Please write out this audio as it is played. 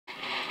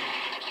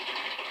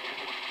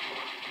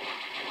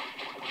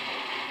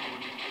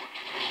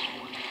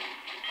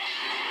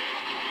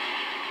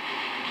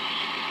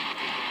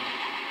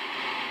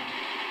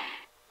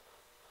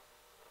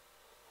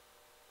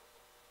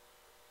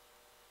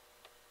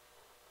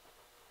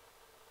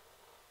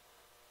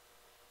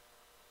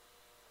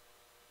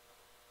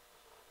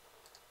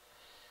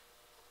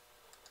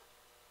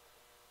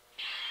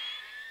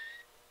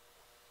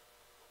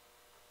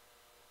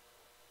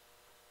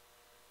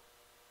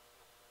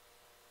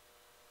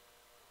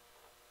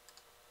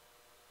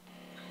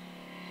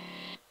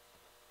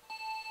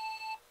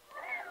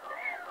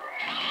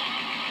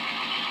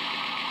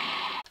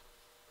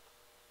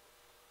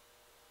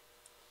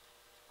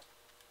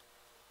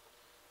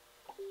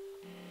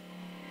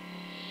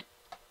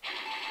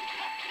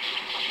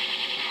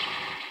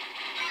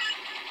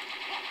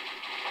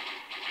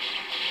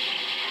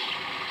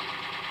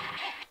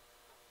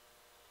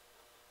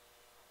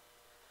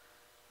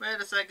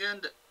a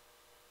second.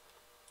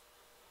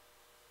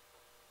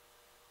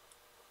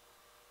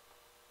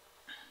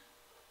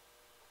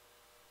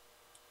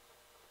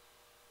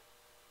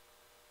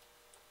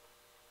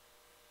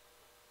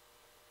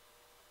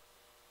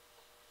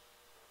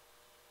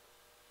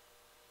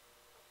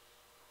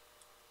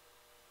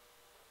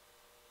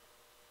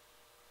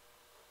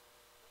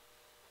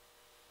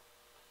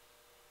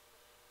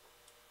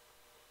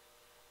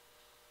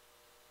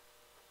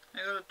 I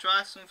gotta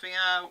try something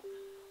out.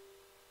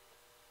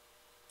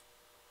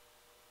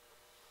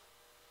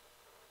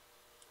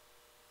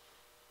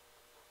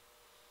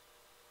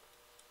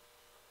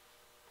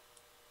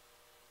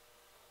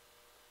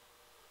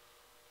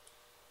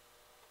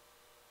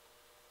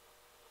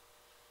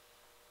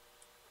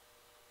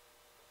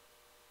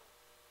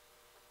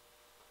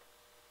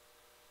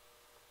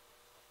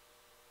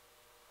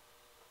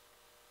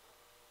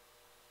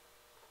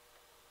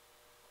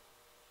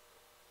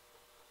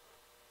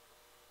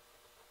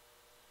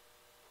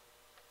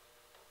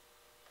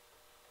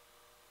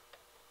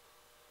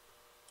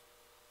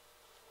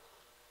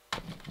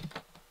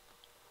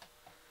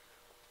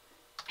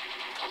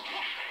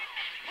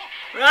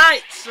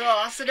 Right, so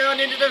that's the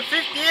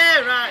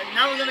 158. Right,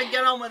 now we're gonna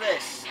get on with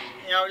this.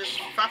 You know, just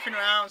faffing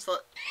around. So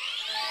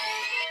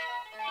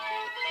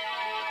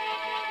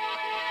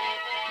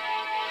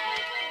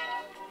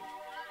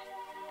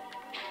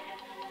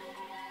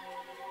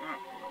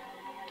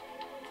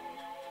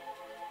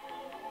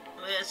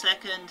wait a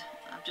second,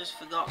 I've just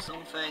forgot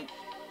something.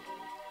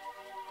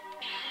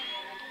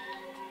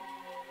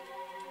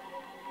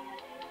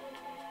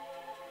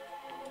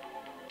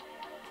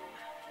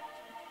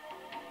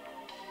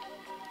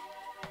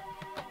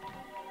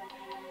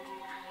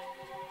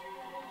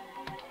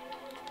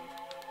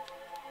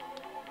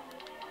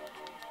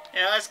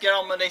 Yeah, let's get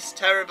on with this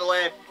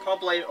terribly,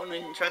 probably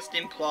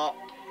uninteresting plot.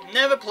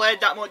 Never played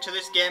that much of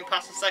this game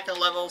past the second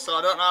level, so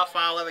I don't know how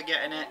far I'll ever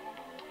get in it.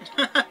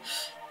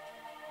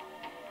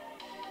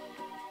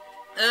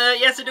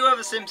 Yes, I do have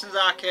a Simpsons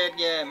arcade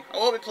game. I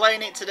won't be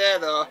playing it today,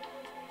 though.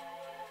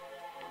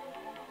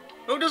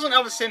 Who doesn't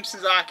have a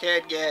Simpsons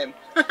arcade game?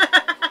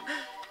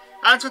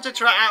 I'm trying to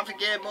try out for a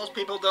game most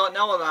people don't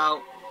know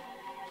about.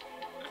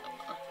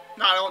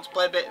 No, I want to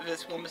play a bit of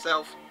this one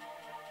myself.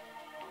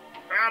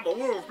 I'm a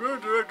wolf,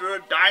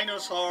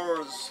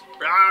 dinosaurs.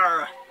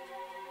 Rawr.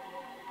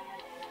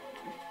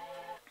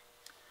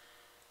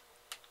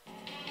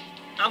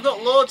 I've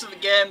got loads of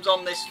games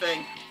on this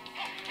thing.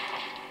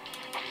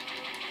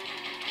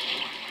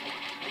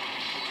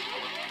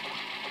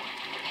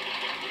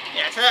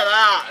 Yeah, take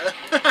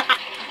that.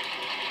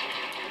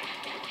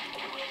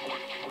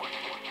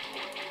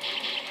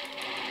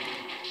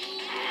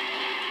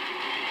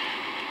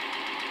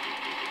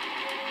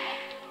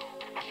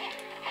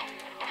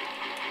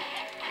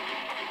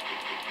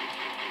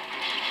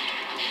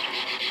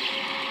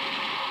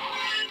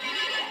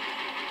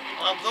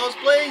 I'll have those,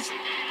 please.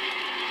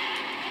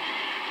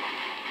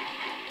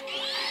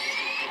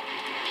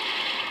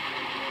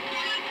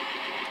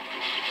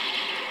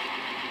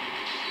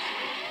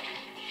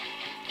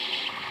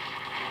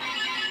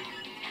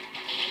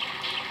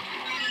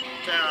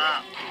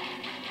 That.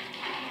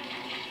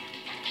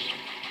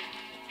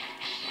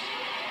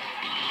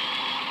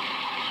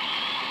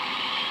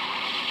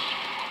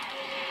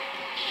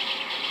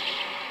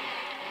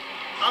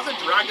 That's a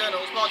dragon, it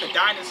looks more like a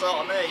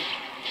dinosaur to me.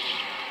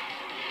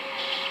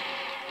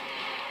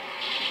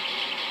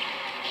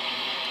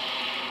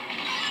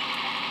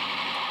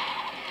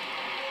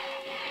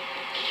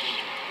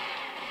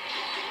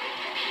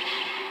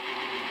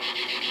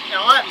 Yeah,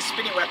 I like my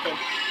spinning weapon.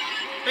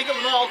 Pick up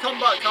the Mortal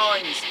Kombat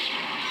coins.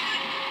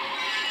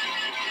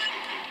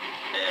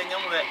 Hang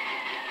on with it.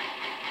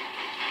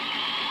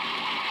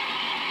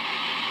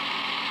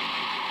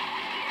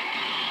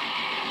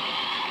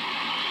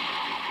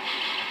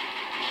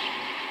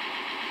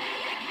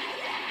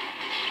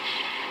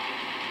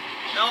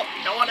 No,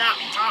 don't want that.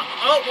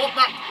 Oh, want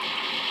that.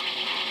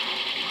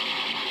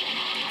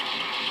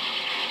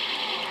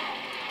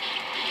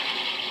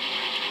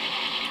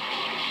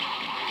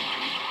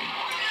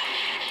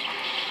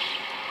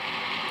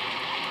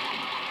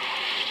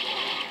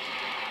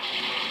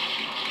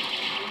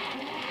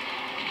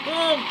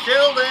 Boom,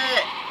 killed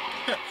it.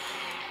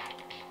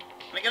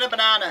 Let me get a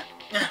banana.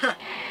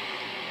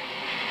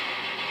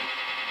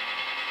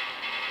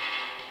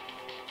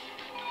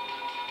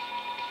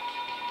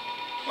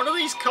 What do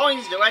these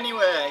coins do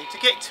anyway? To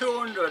get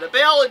 200, a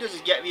bit all it does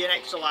is get me an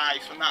extra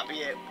life and that'd be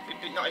it.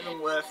 It'd be not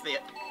even worth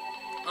it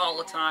all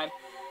the time.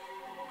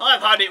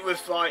 I've had it with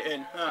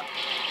fighting.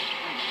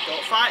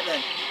 Don't fight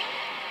then.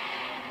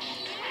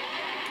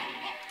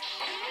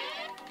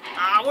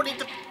 I wanted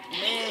the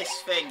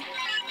mace thing.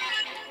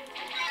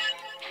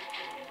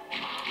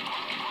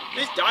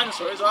 This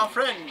dinosaur is our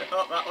friend.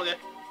 Oh, that, okay.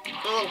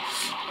 Cool.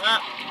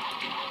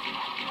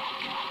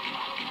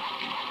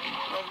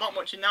 Well, not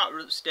much in that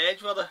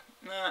stage, were there?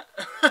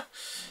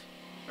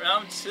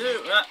 Round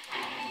 2.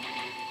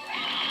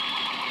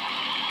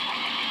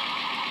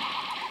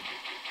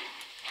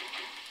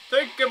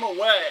 Take him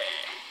away.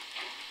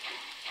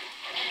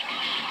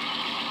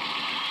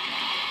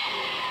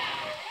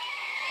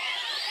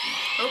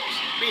 Oops,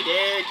 we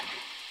did.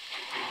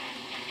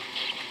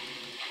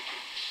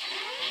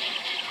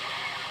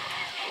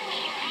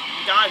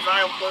 Die,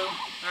 vile plume.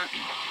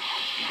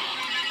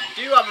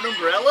 Do you have an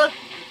umbrella?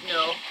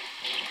 No.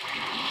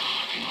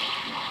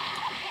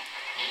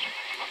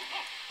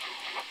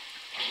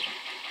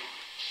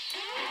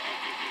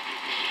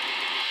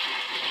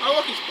 Oh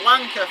look, it's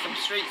Blanca from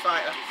Street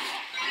Fighter.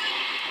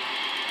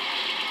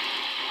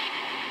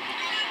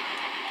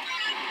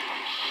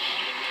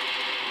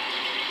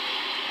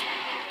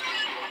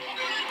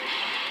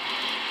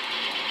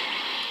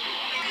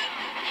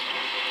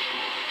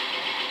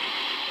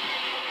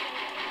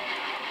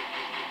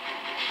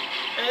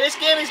 This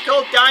game is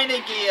called Dyna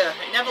Gear.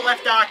 It never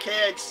left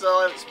arcades,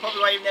 so it's probably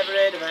why you've never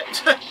heard of it.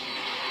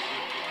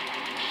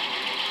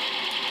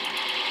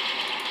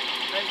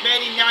 It was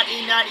made in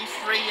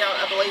 1993,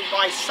 I believe,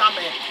 by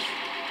Sammy,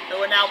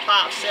 who are now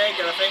part of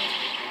Sega, I think,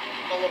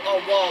 or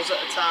was at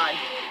the time.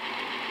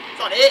 It's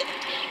not it.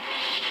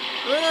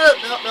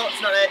 No,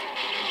 it's not it.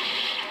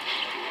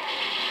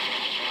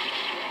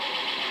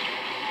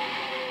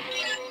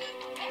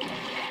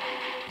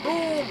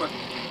 Boom!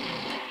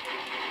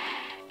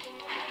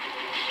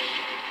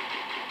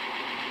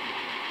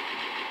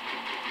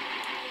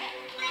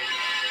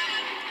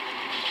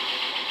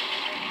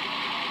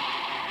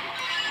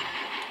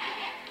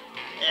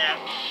 Yeah.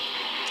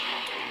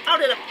 How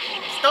did I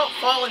stop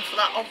falling for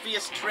that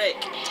obvious trick?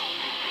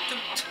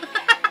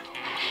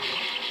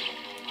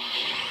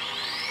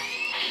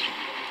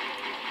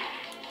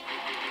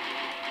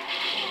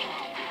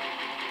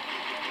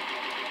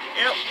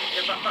 Yep,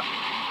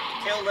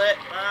 killed it.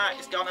 Right,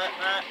 it's gone it.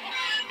 Right.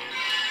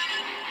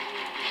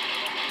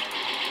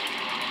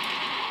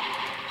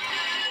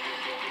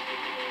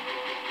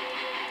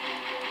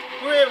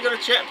 We've got a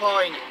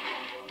checkpoint.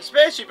 The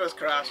spaceship has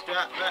crashed.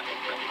 Right.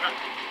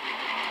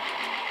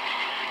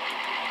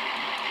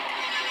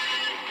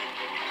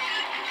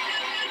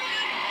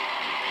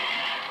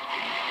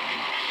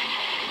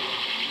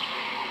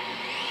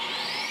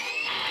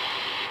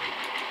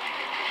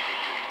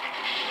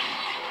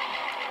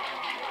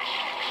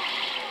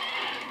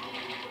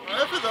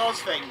 What are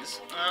those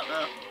things? I don't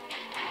know.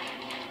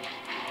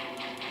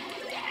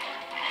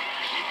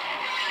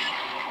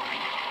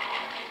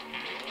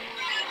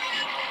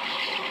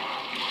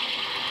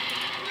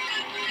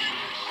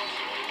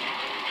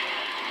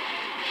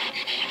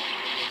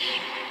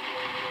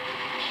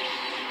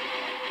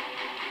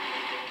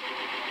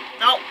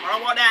 No, I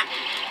don't want that.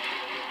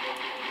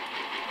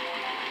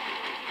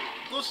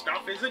 Good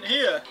stuff isn't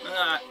here.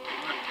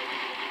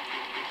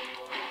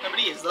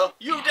 Nobody is though.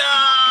 You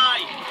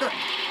die!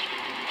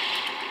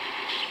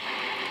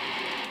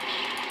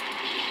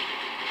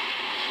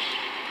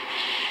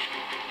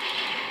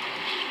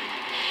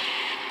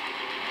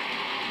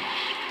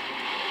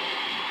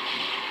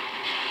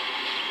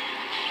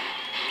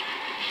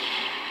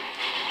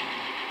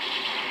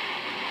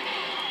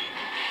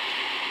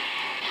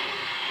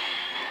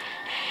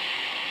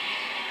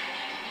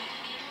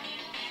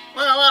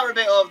 Well, that were a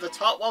bit over the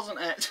top, wasn't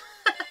it?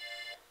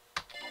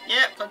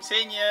 Yep,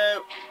 continue.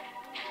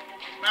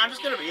 No, I'm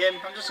just going to be him.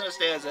 I'm just going to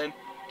stay as him.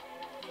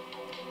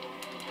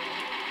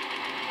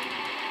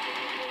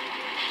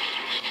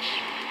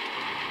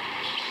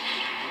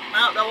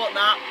 No, don't want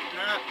that.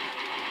 No.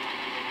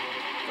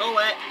 Go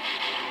away.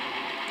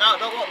 No,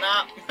 don't want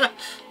that.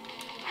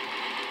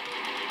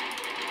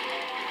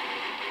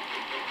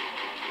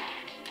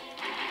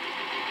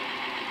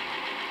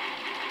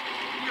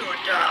 You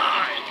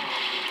die.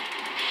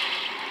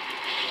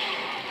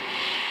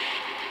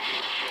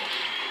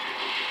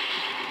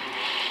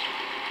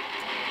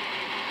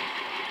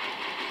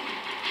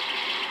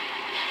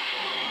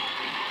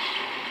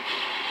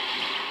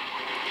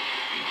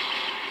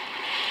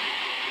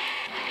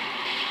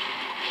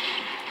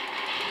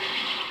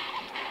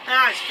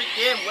 Ah, it's big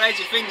game. Where's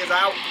your fingers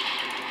out?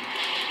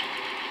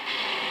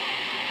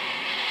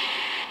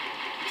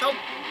 So,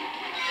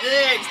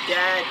 it's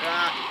dead,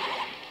 right?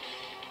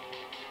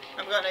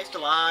 I've got an extra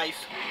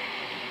life.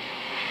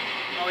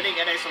 Oh, we didn't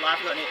get an extra life.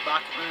 We got an hit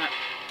back. Right.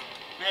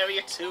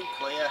 Area 2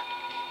 clear.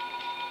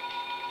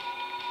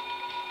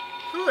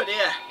 Oh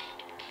dear.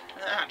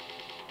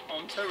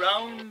 On to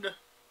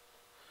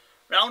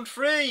round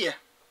 3.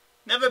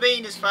 Never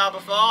been this far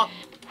before.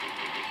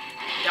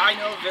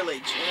 Dino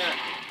Village. Yeah.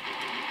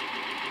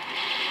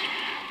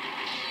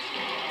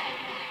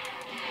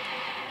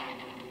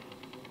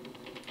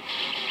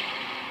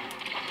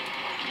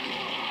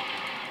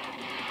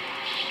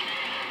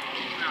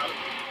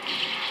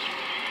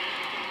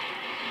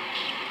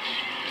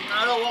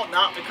 I don't want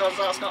that because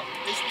that's not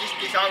this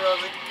arrow.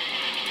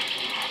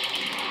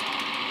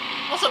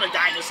 What's on a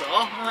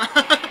dinosaur?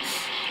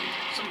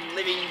 Some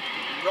living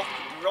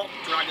rock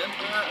dragon.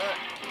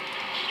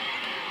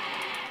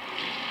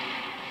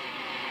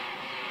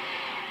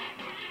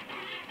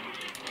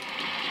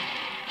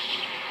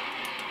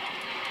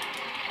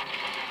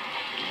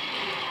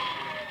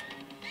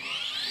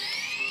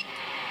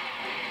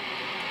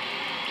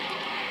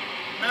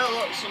 Oh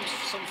look, some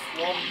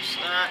swamps.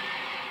 I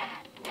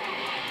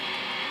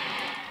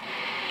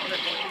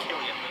don't want to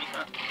kill you, please.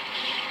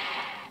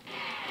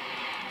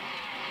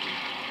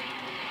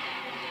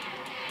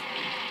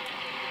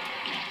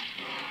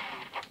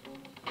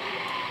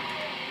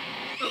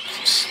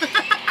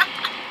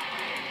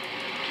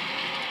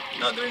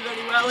 not doing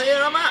very well here,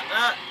 am I?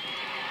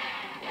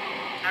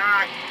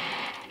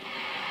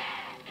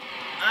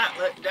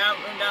 Look,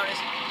 run down this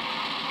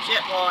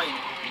checkpoint.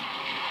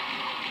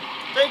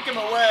 Take him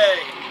away.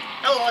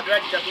 Hello,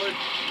 Dread, the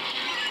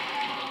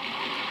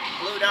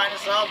blue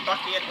dinosaur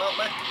back here, won't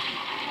we?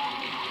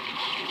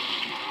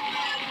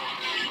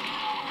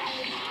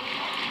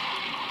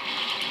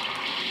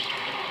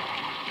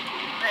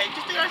 Hey,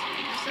 just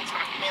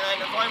attack me then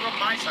before you're on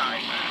my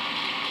side.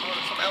 Or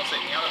something else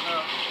hit me, I don't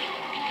know.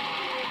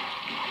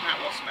 That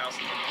was something else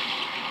hit me.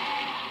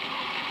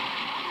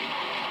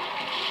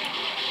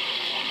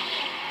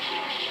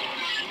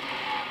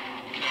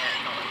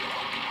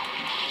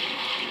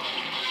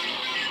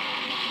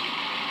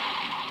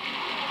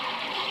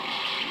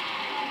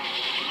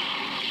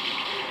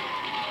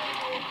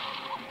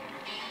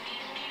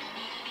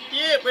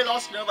 Yeah, we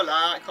lost another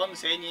light.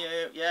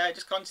 Continue. Yeah,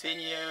 just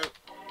continue.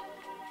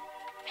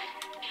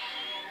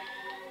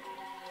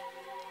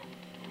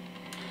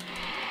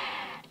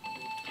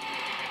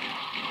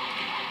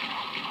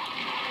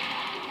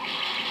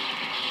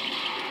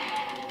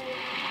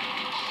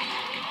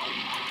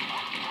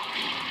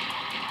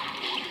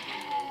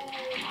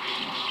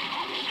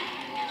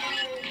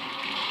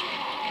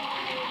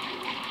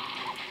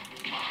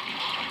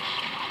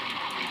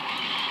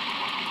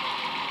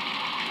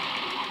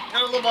 I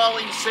love all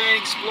the insane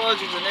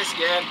explosions in this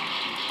game.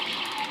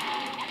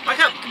 I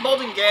can't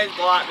modern games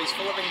like this,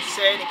 full of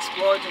insane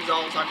explosions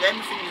all the time.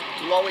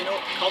 Everything's blowing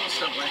up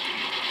constantly.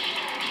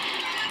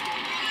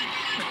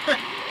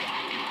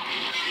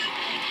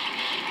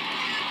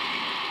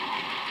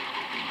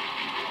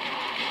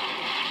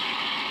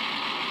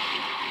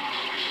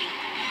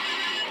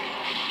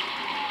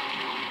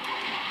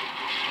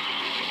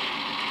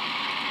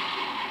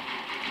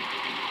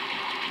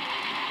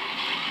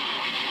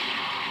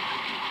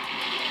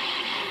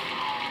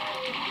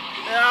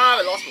 Ah,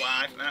 we lost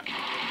life, man.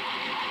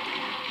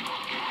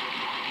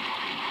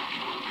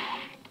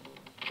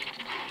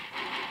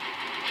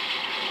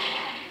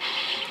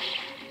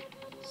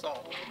 So,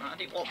 I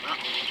didn't want that.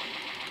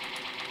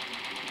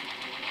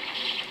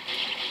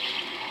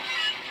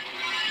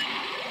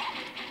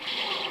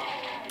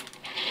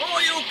 Oh,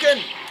 you can!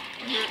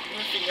 You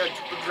think you're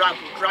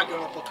dragon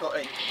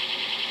uppercutting.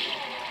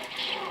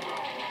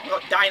 You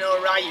got Dino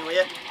Ryu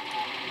here.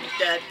 He's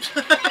dead.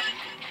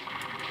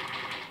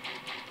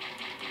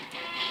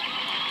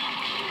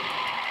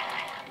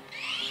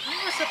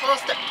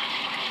 Supposed to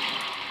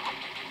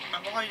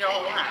avoid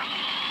all that?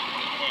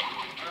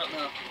 I don't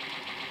know.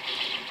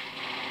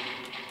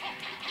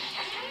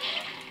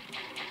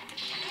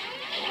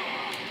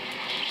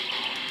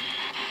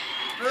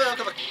 Oh, look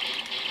at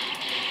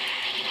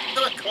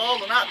the claws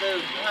on that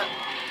dude.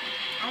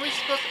 How are we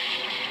supposed to...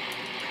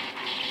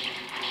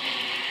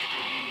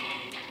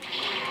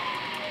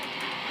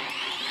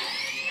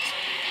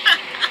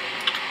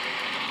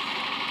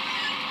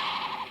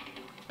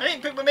 I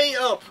didn't pick my meat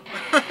up.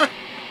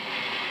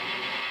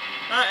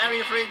 Right,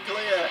 area 3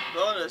 clear.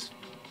 Bonus.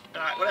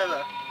 Alright,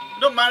 whatever.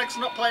 Doesn't matter because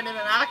I'm not playing in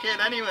an arcade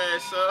anyway,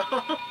 so...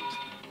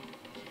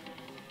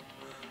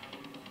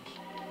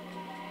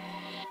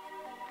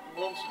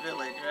 Wolf's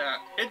Village, yeah.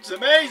 It's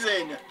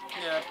amazing!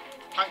 Yeah,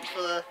 thanks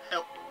for the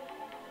help.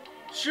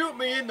 Shoot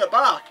me in the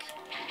back!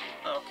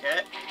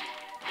 Okay.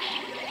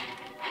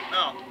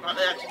 Oh, right,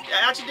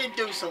 I actually did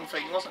do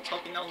something. I wasn't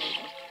talking nonsense.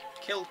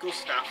 Kill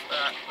Gustav.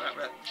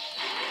 Right.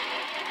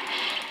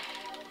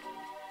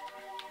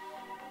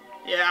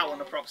 Yeah, I want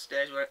a proper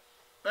stage with it.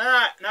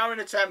 Alright, now we're in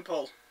a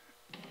temple.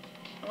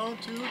 On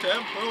to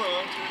temple.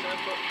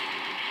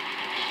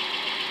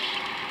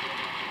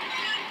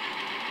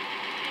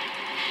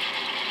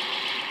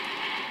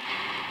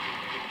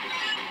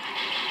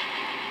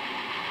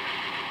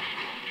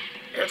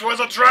 It was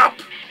a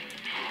trap!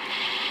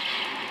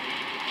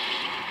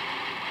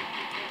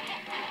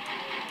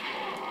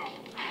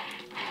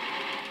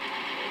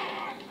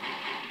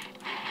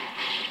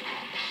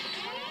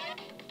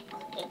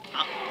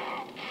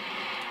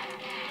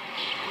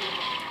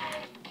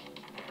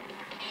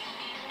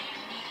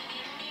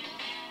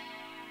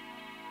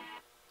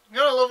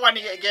 I love when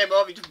you get a game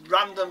over, you just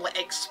randomly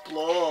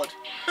explode.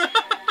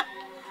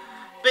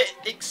 Bit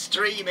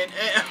extreme, ain't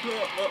it?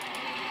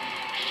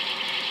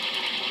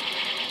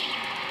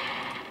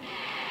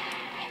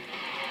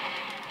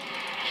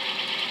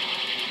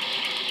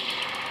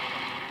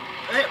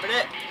 Wait a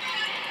minute.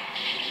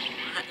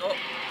 Right, up.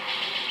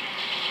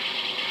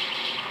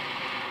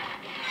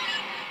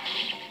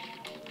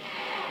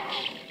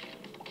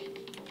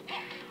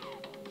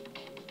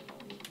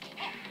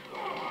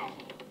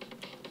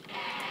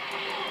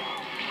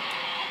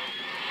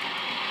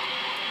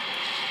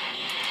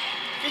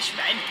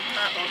 Fishmen?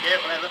 Okay,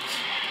 whatever.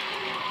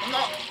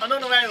 I don't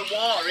know where the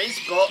water is,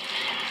 but...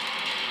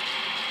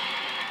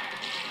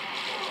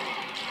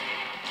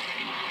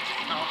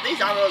 Oh, these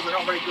arrows are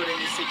not very good in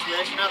this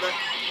situation, are they?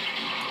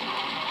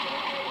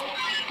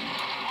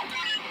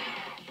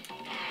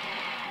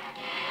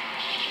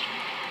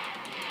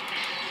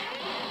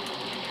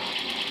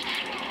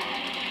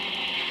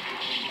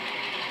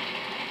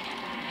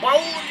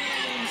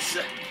 Bones!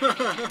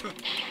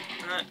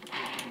 Right.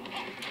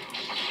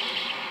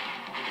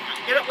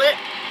 Get up with it.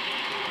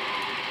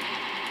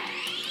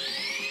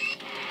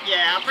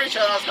 Yeah, I'm pretty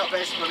sure that's got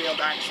based on a real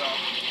dinosaur.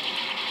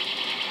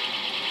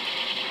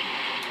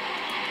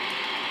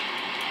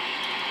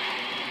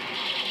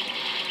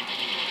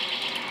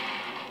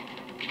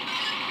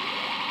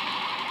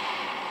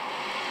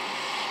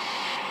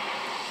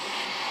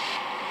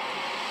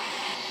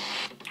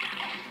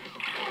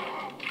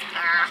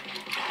 Ah,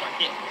 got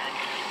hit again.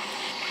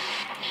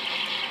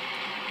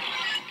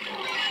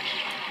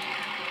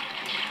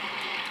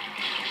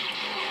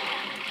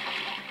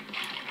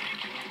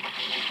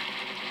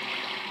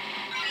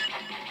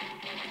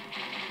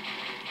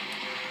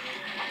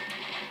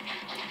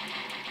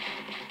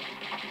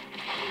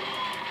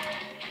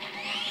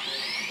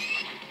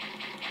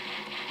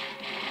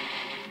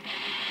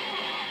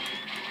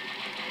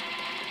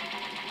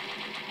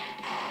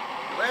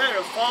 Beware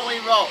of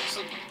falling rocks.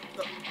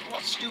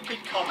 What stupid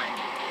comment.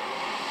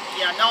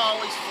 Yeah, not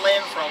all these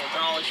flamethrowers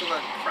and all this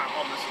other crap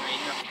on the screen.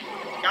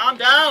 Calm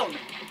down!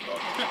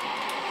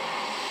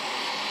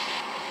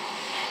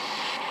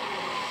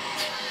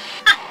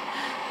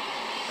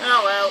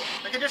 Oh well,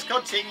 I can just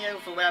continue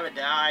from where I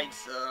died,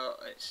 so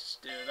let's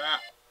just do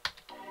that.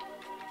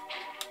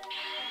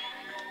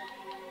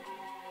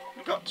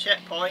 We've got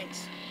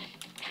checkpoints.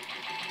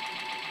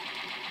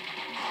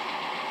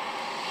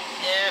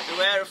 Yeah,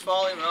 beware of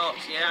falling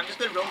rocks. Yeah, I'm just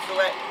going to run through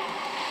it.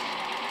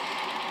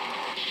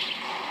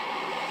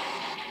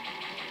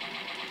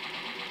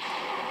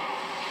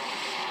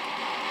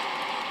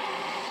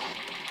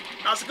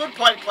 That's a good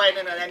point playing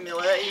in an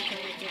emulator. You can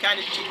kind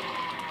of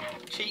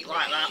cheat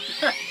like that.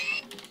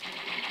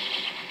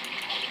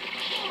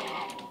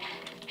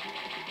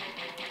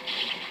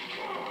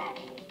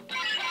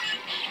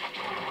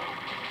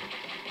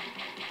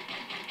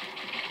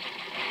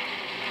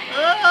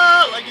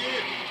 Ah, like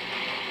it.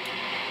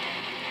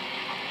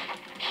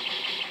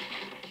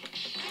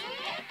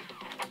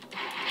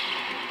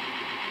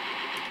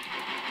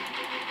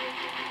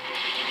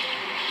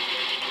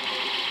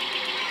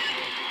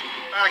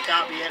 That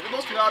can't be it. There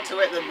must be more to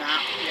it than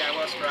that. Yeah,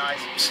 what a surprise.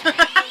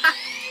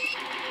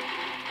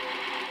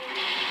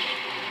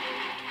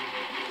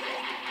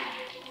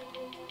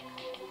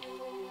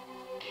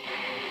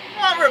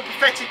 That was a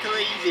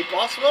pathetically easy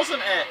boss, wasn't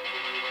it?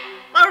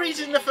 That was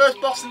easy in the first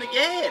boss in the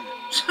game.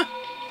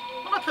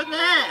 What happened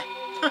there?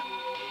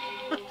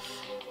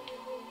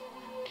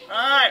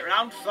 Alright,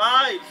 round 5,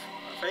 I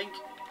think.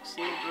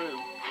 Sealed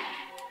room.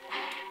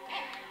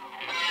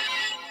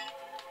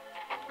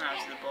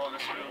 That's the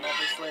bonus room,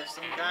 obviously, of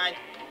some kind.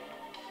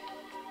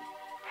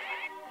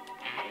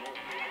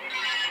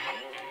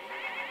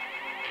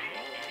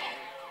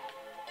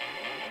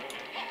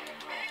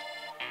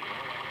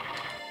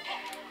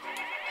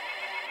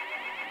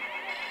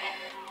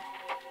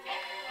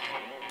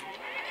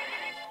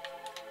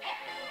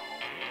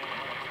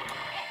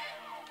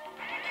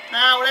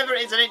 Nah, whatever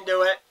it is, I didn't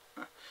do it.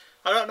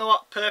 I don't know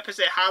what purpose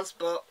it has,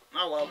 but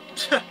oh well.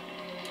 I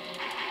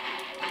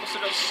must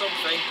have done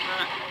something.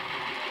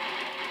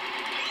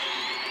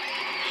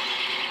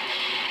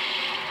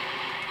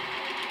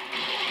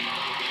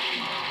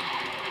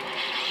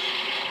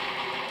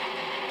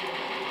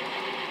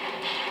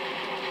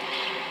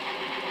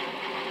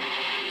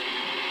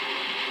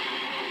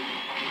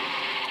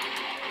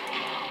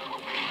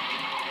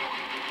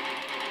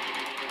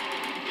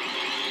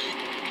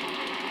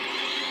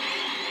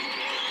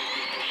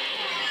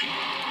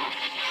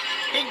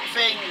 Pink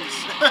things!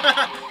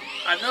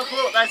 I have no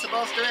clue what they're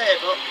supposed to be,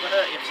 but they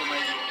hurt you for some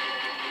reason.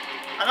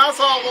 And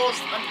that's all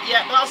those,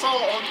 yeah, that's all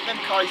them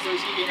coins do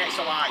is give you an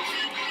extra life.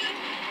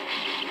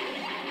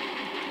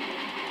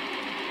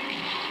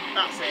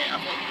 That's it,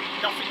 I've got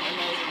nothing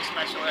amazing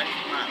special or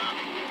anything like that.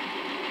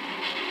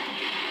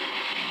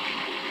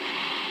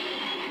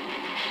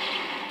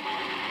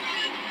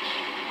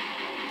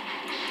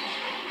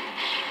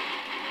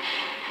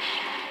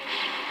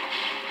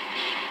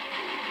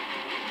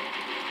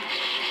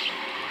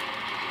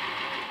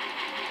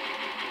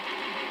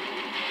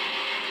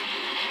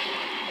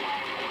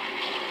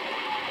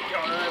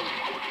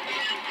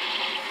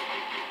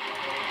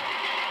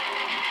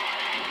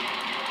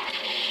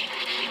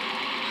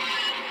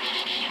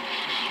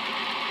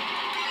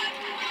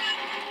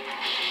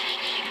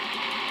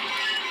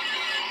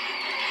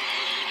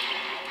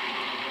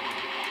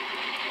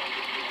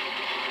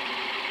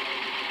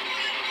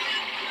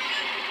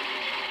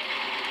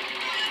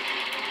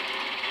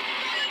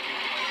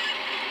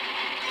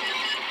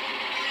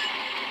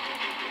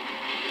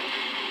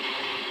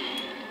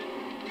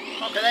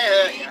 How can they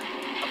hurt you?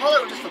 I thought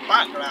it was just the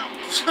background.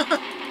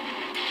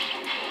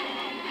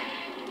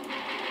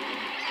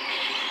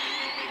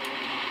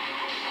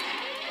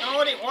 No,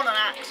 I didn't want an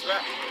axe,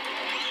 right?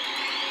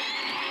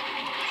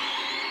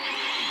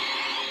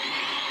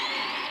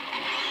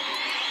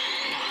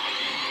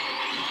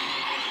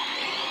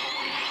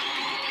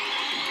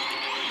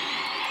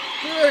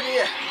 Oh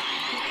dear.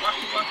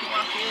 Keep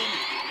whacking.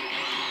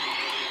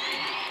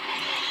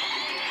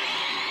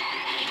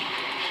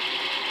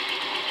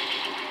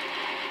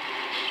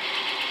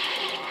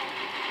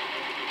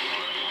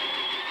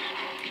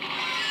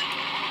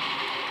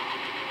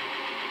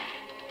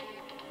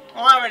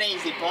 Well, they're an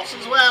easy boss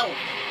as well.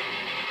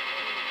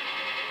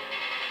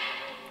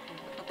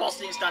 The boss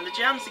didn't stand a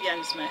chance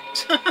against me.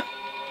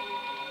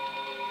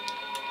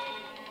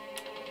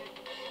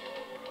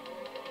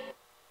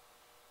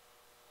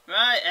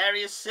 Right,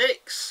 area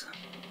 6.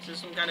 Is this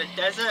some kind of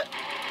desert?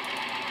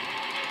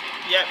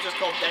 Yep, just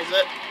called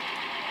desert.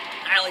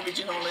 Highly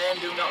original name,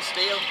 do not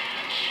steal.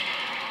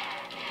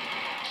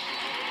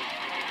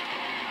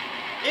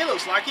 He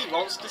looks like he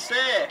wants to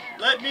say,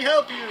 "Let me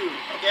help you."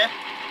 Okay.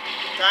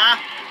 Ta.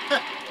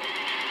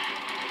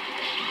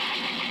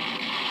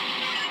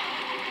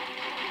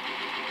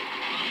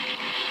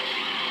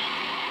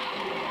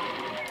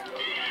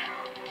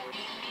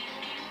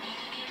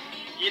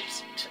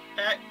 Yips.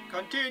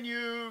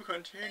 Continue.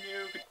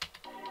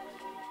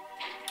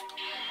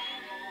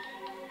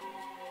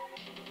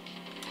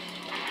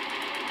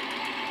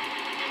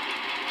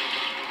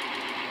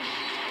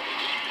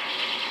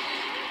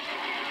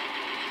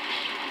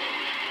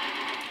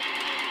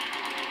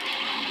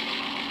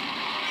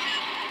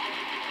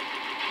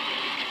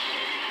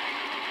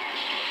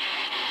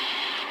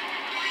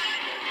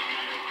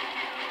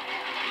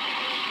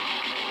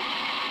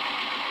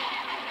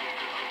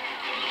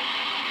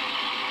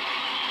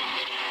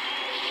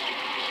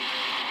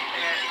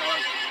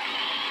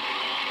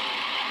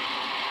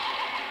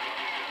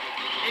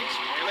 It's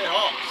really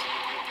hot.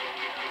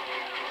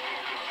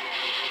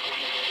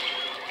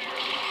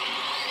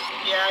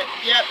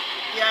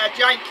 Yeah,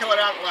 giant killer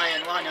ant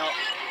lion, why not?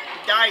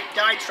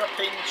 Die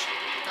trapinch.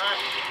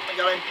 I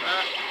got him.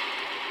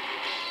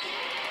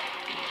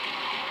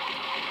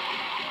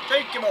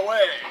 Take him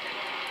away.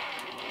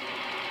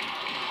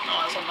 Oh,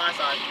 that's on my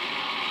side.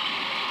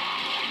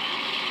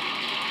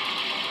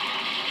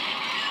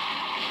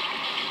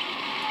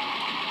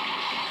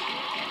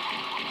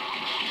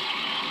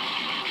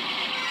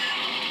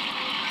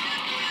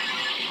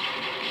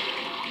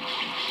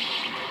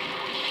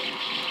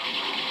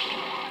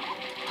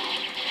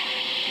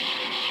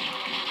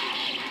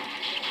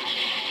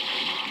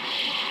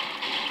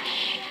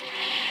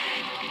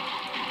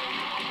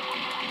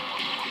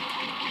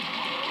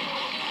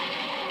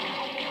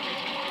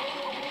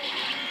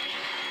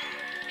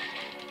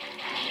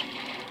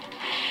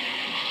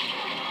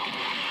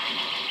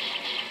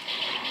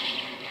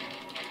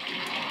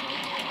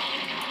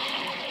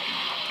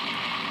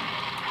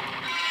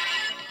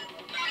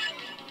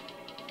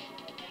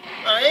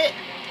 Alright.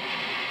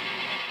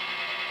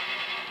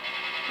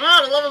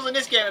 Well, the levels in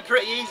this game are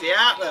pretty easy,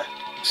 aren't they?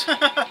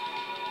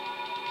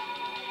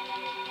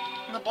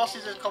 And the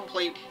bosses are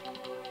complete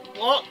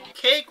what?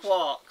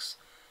 Cakewalks.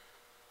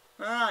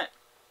 Right.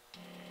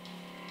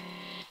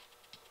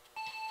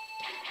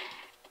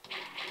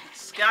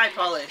 Sky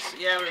Palace.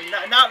 Yeah,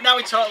 now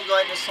we're totally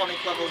going to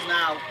Sonic levels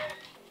now.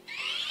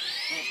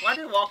 Why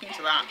did I walk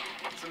into that?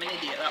 I'm an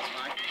idiot, that's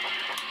why.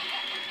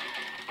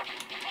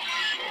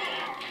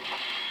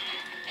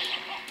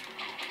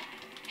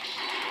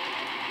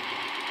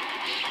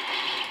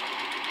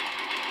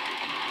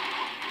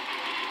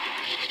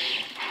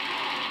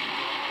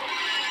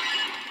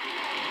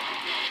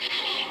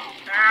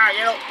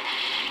 Get up.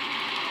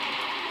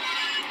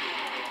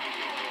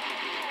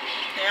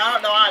 Yeah, I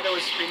don't know how to do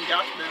a spin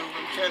dash move.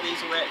 I'm sure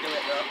there's a way to do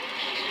it though.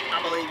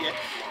 I believe you.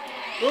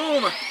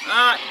 Boom!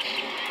 Alright.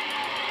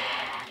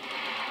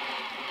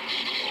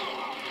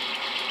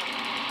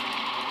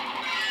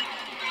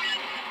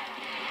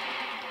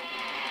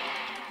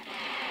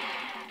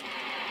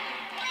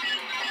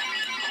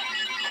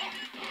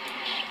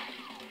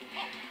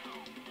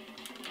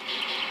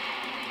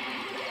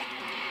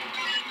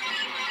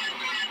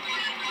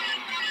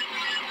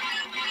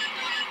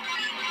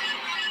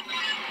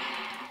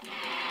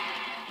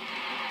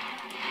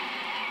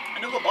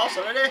 Another boss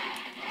already?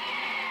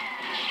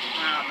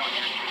 Ah, not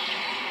yet.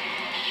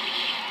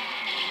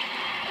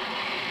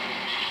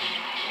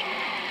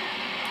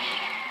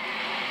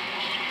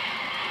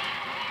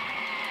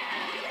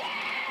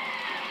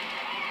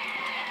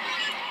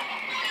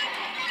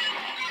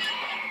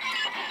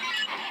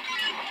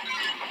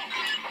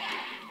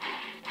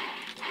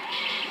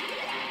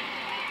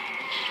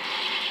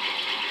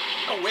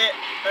 Oh wait,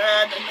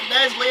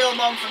 there's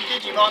Leomon from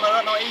Digimon. I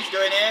don't know what he's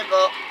doing here,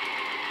 but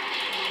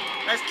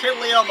let's kill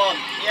Leomon.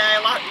 Yeah,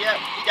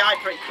 he died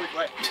pretty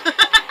quickly.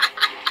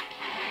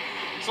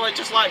 So it's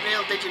just like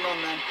real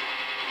Digimon then.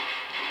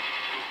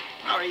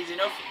 Not easy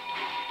enough.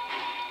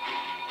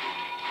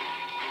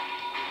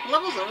 The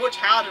levels are much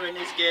harder in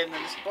this game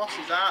than the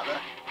bosses, aren't they?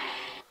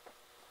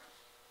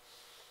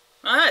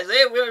 Right,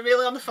 so we're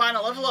really on the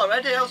final level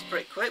already. That was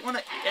pretty quick,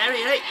 wasn't it?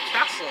 Area 8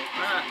 Castle.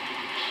 Right.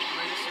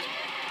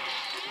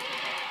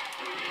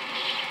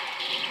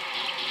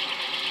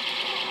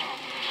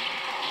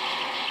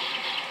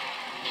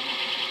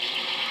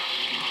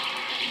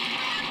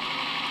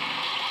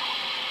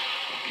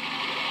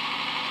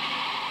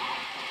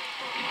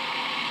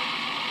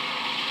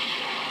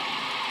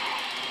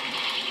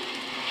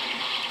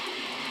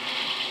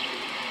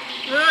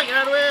 Oh, get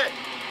out of the way!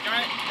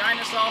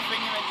 Dinosaur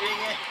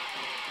thingy-majiggy.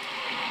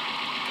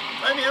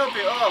 Let me help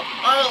you.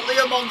 Oh,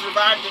 Leomon's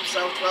revived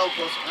himself to help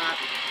us. Right.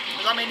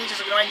 Does that mean he's just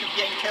going to end up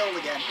getting killed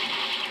again?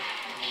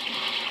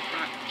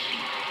 Right.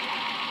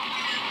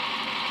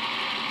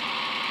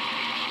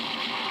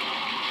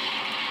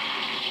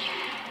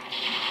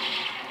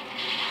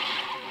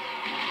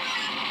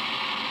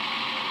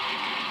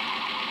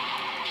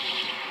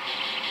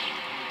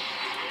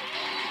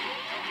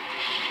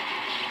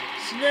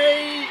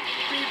 Snake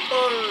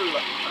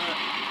people!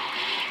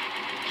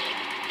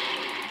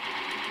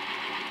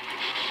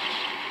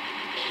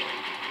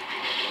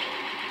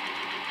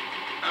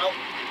 Oh,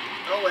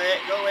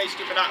 go away,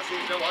 stupid axes,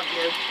 don't want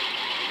you.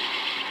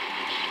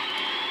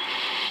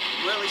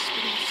 Really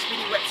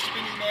spinny, wet,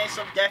 spinny mace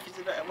of death is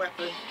a better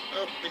weapon.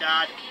 Oh, we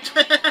died.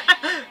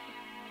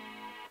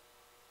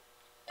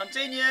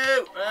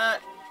 Continue! Right.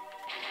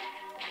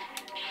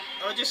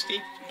 I'll just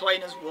keep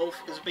playing as Wolf,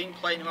 because I've been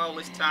playing him all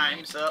this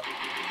time, so...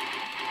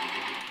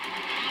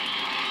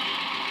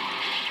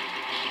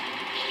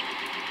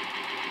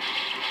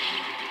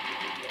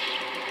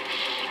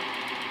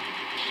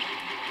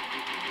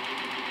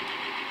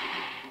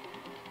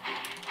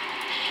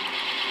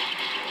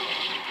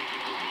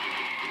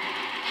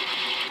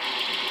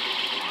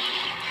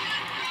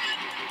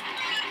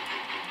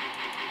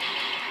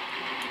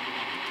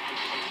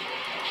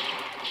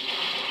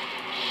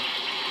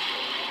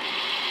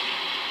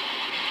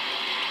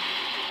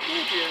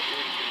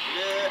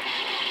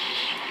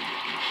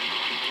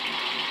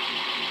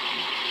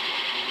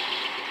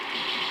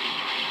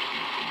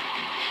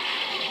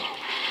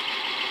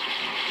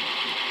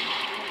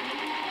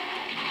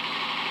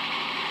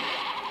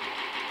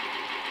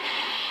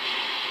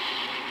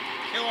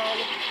 Kill all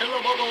the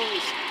pillar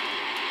bubbles!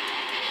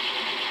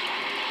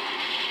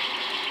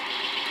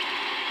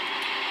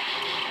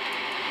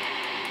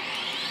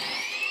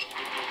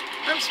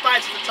 Them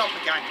spiders at the top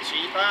are kind of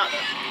cheap, aren't they?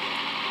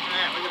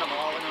 Yeah, look at them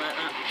all in a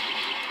minute.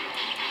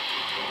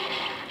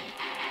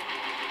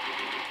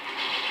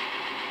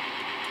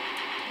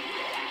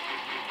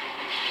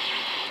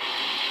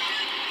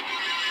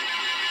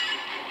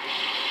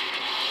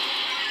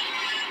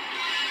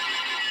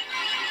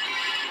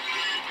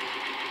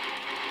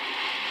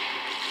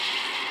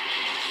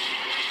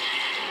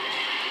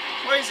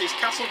 What is this,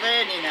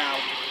 Castlevania now?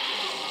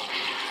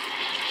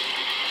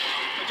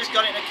 I just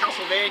got in a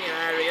Castlevania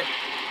area.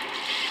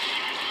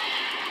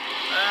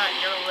 Right,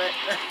 get on it.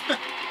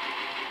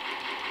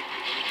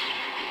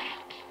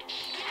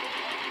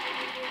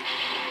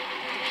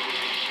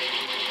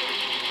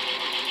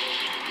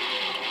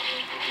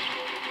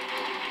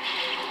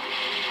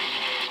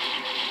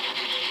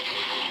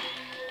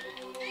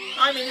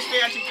 I mean, this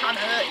thing actually can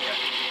hurt you.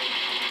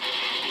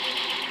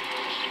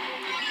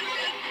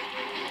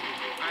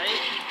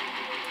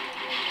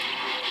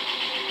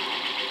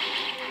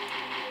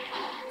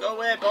 Go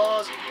away,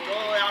 bows. Go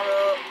away,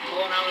 arrow. Go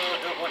on, arrow. I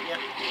don't want you.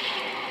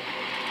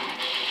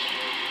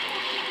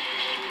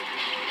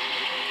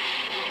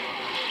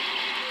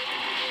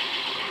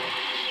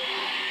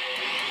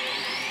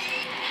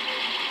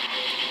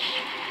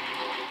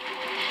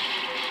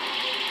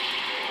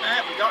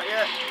 We got you.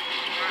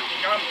 Right,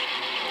 come.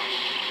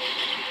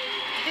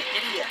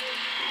 Idiot.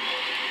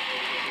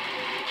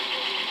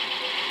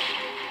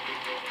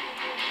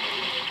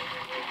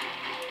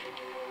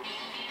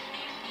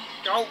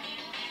 Go.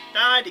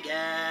 Died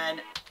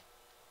again.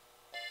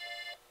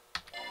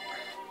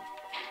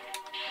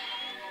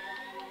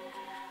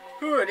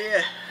 Oh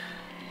dear.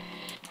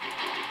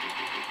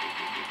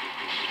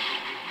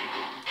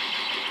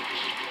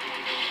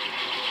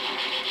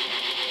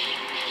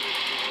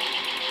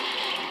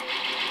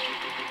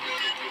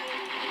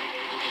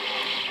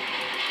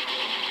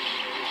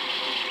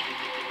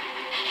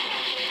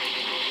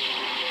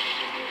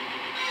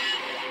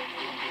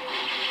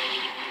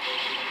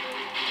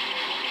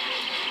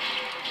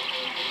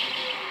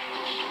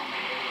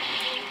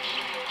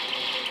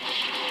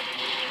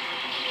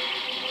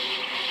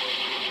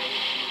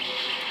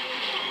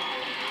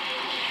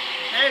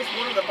 There's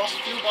one of the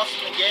few bosses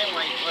in the game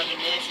where the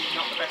mace is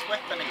not the best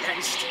weapon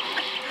against.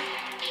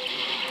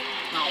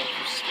 No,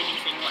 spinny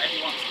thing, whatever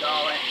you want to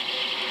call it.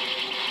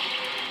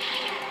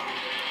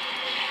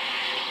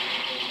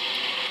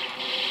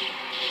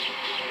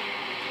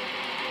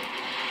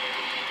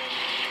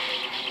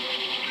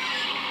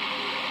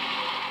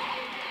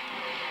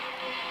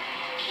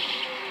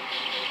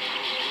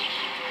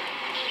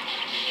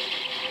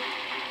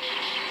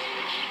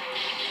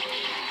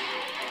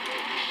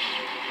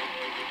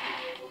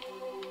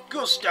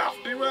 Gustav,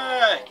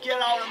 beware!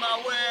 Get out of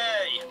my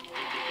way!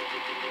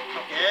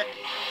 Okay.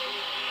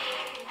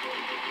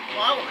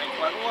 Well, I wasn't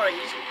quite worried.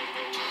 You just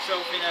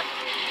yourself in a...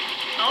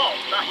 Oh,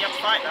 that, you have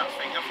to fight that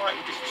thing. I thought it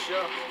was just a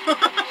show.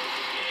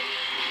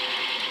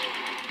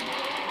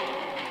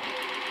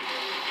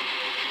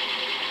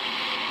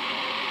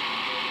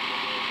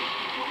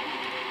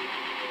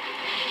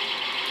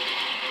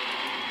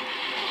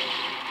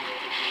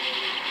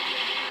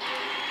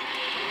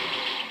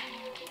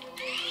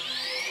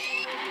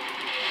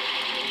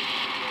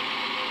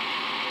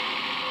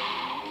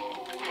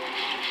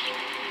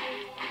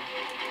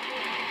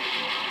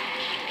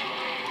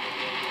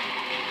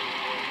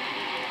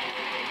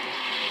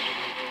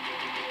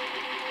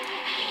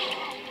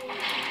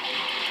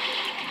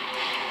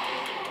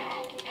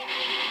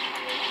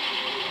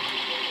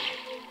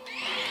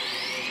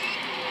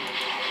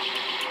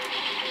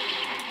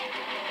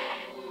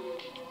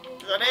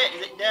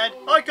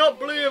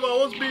 game, I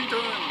was beaten.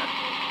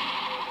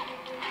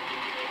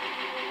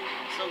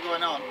 Still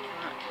going on.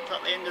 Right, is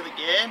that the end of the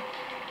game?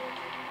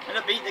 Did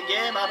I beat the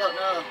game? I don't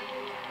know.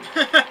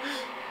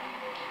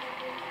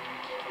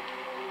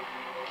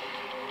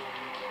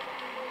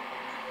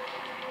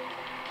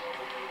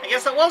 I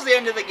guess that was the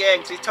end of the game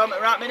because he told me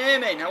to write my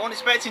name in. I wasn't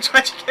expecting to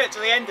actually get to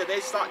the end of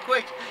this that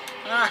quick.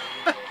 I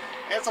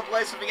guess I'll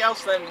play something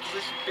else then because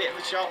this is a bit of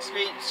a short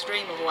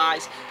stream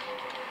otherwise.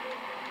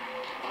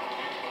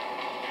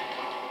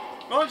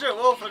 Roger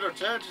Wolford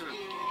returned to...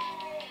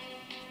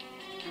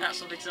 That's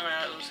something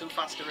that was too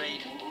fast to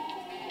read.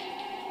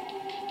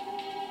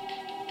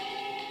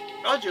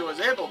 Roger was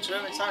able to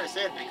remain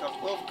safe because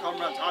both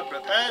comrades had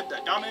repaired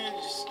the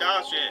damaged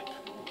starship.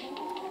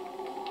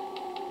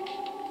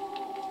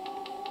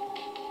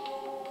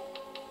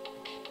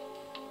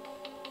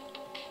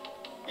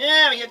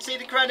 Yeah, we get to see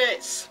the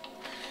credits.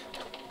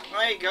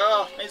 There you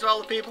go. These are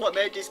all the people that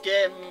made this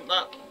game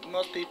that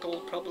most people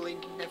probably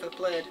never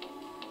played,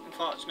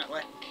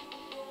 unfortunately.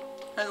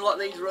 There's a lot of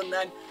these run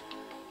then.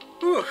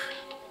 Whew.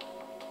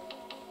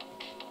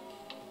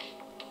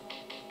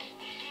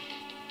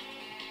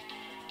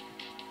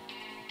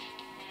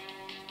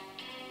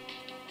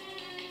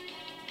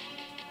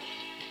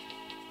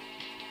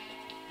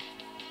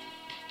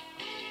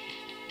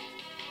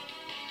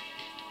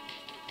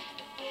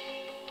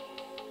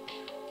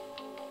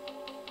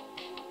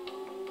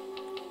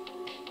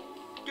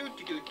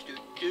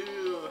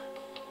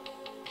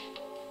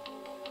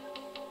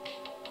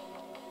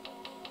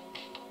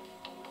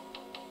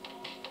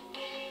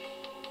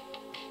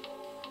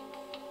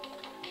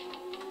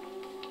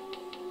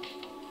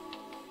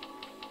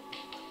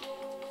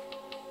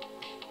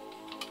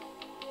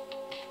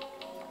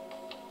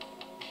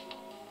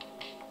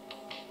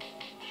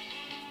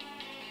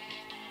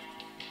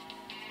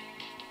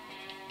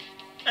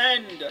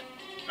 End.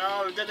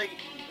 Oh, was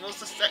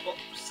the what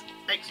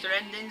extra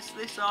endings to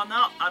this or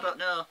not? I don't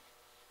know.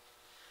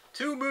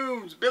 2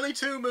 moons, Billy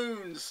 2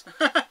 moons.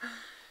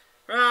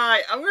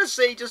 Right, I'm gonna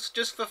see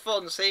just for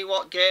fun, see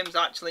what games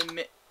actually.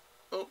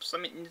 Oops, I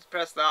meant to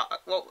press that.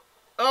 What?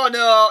 Oh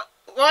no!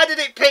 Why did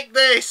it pick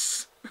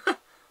this?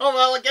 Oh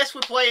well, I guess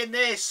we're playing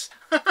this.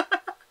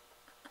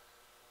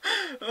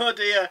 Oh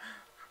dear.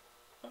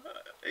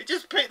 It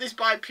just picked this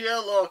by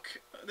pure luck.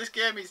 This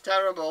game is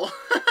terrible.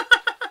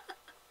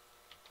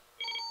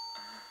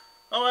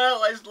 Oh well,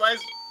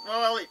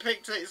 well, it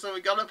picked it, so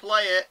we gotta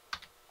play it.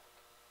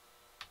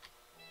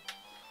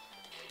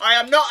 I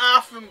am not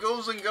half from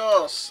Ghouls and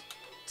Ghosts.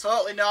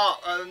 Totally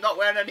not. I'm not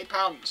wearing any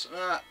pants.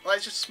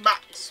 Let's just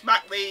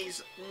smack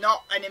these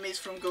not enemies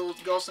from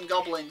Ghosts and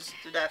Goblins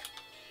to death.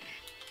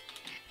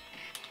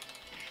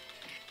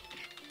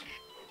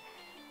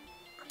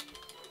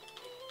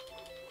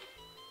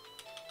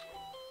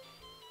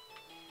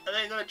 Are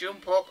they gonna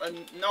jump up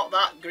and not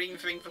that green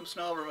thing from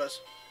Snow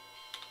Brothers?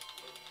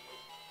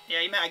 Yeah,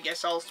 you might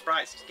guess all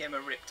sprites this game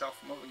are ripped off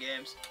from other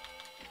games.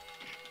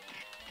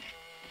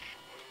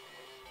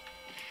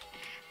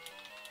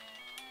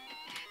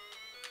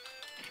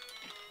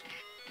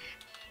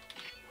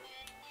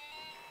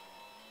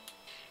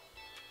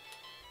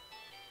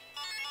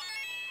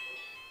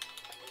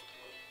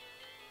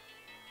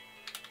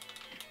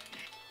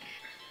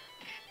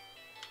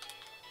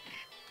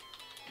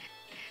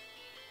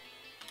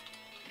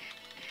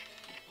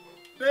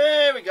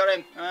 There, we got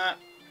him.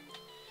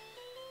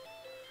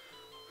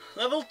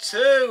 Level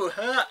 2.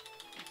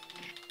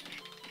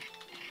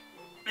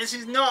 This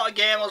is not a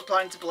game I was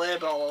planning to play,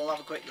 but I'll have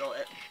a quick go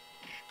at it.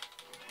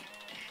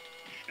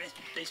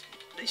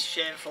 This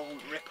shameful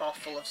rip-off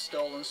full of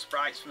stolen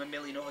sprites from a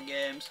million other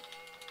games.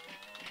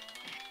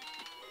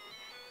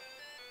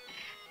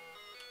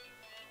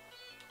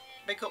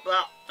 Pick up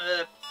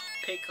that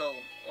pickle,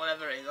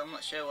 whatever it is. I'm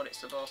not sure what it's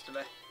supposed to be.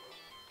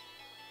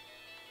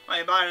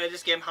 Oh, by the way,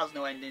 this game has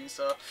no ending,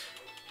 so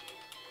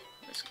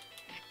this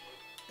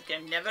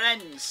game never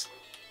ends.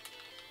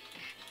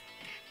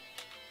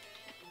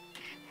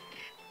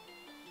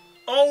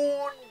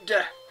 Owned.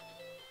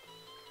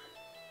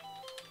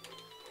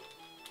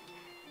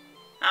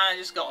 I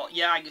just got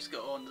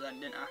owned then,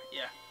 didn't I?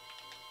 Yeah.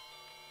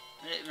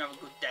 I didn't even have a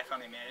good death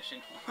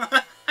animation.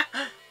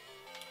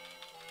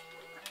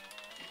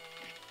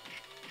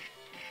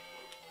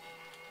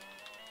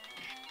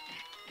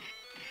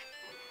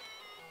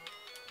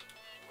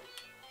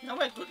 No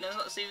way good.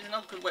 Let's see, there's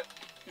no good way.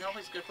 No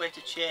always good way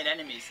to chain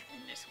enemies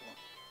in this one,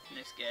 in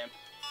this game.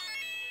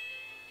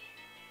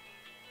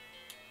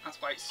 That's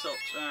why it sucks.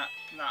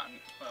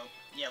 Well,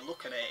 yeah.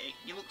 Look at it.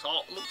 It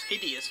looks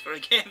hideous for a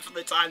game from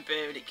the time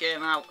period it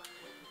came out.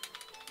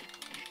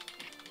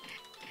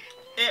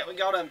 Yeah, we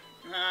got him.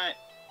 Right.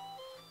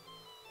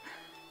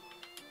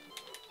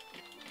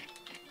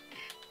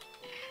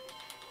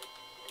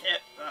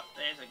 Yep.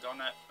 There's a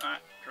goner.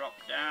 Right. Drop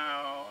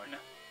down.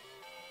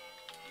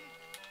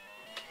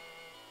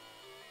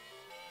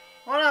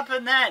 What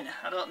happened then?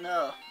 I don't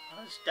know.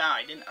 I just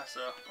died, didn't I?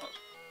 So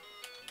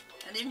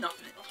I didn't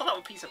nothing. I thought that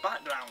was a piece of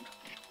background.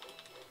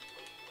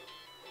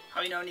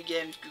 How you know any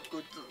game's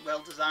good,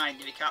 well designed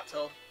if you can't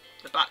tell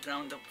the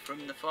background up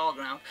from the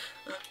foreground.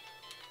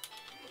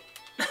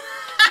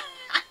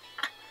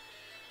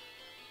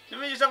 Can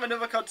we just have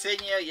another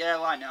continue? Yeah,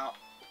 why not?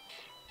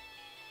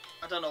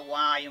 I don't know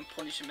why I'm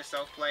punishing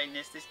myself playing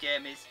this. This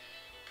game is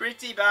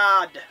pretty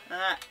bad.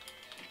 Yeah,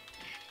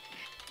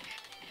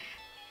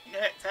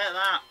 take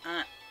that.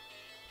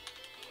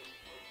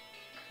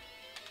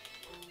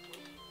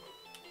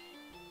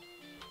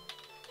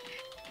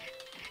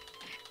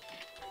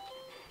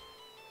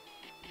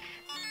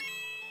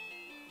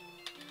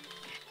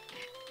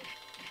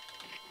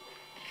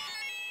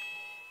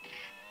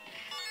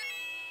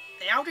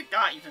 Hey, how did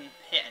that even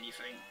hit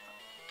anything?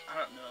 I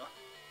don't know.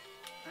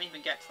 I didn't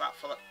even get to that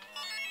fella.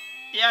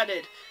 Yeah, I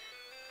did.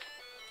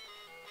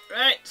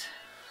 Right.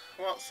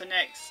 What's the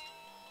next?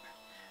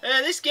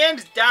 This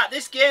game's dark.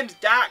 This game's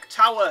Dark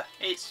Tower.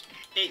 It's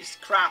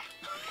crap.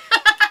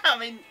 I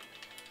mean,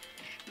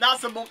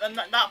 that's the mum, and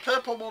that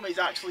purple mum is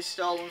actually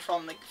stolen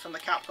from the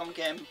Capcom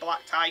game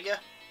Black Tiger.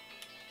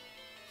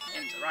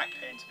 Game's a right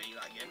pain to beat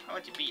that game. How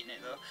had you beaten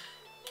it though?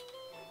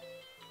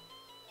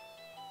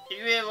 If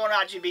you really want to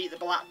actually beat the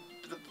Black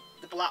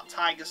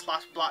Tiger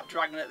 / Black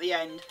Dragon at the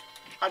end,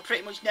 I'd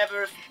pretty much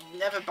never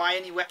buy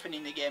any weapon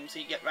in the game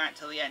until you get right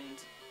till the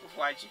end.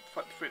 Otherwise, you've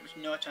got pretty much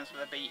no chance of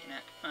ever beating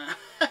it.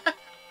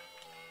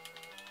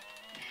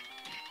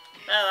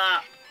 There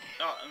that.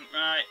 Got them,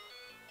 right.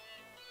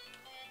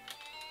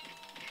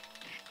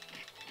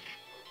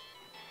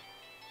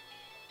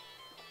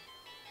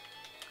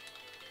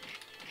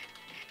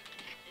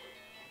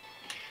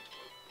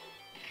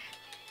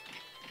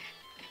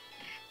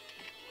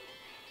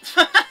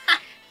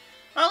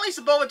 Well, at least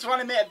I bothered to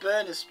animate a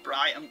burner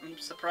sprite. I'm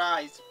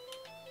surprised.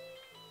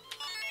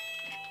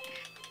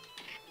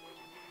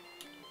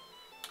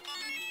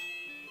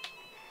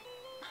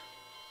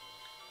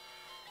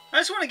 I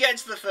just want to get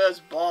into the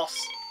first boss.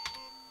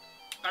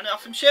 And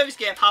I'm sure this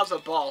game has a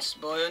boss,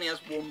 but it only has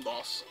one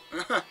boss.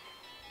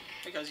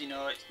 Because, you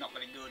know, it's not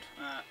very good.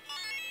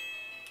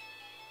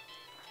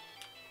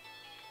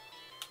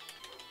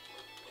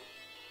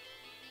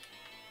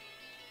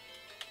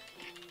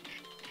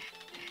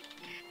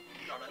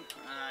 Got him.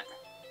 Alright.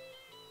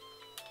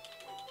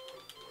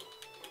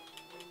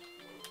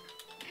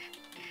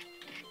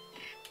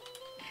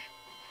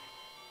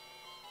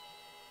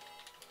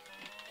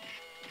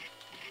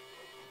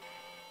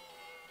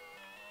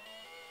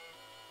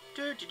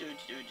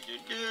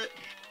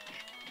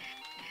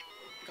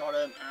 Got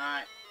him,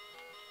 alright.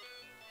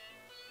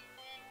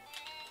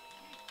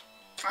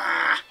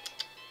 Ah!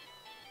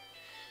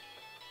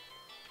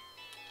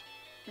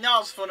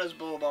 Not as fun as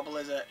Bubble Bobble,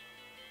 is it?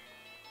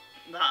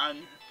 That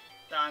and...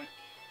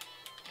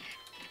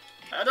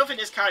 I don't think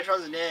this character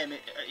has a name,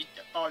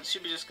 or it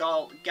should be just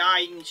called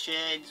Guy in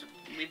Shades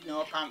with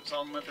no pants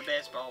on with a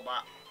baseball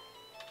bat.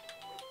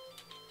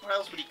 What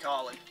else would he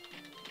call him?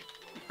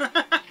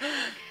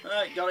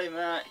 Right, got him,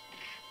 right.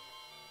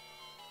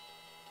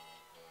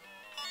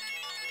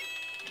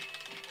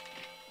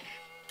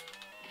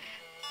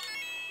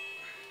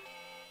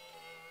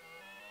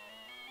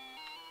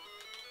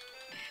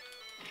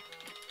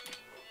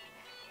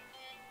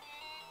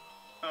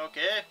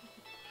 Okay.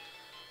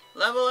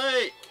 Level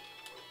 8!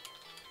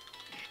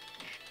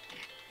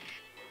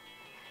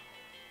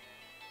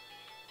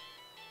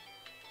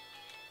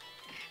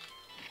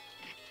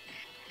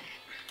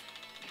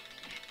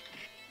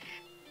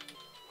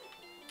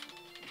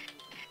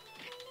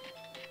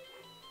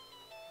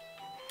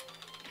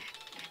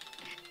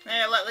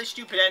 Yeah, let these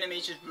stupid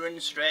enemies just run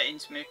straight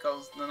into me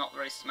because they're not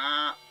very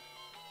smart.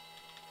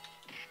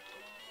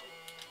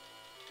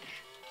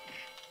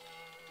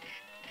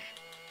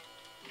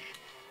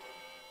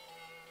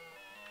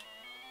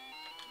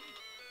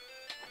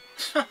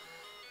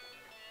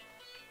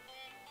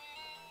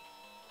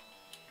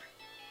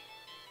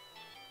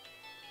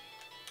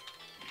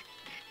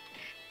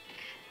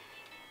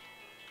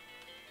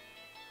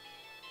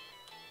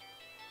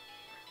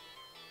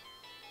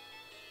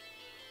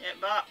 Yeah,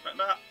 back,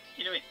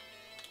 you doing?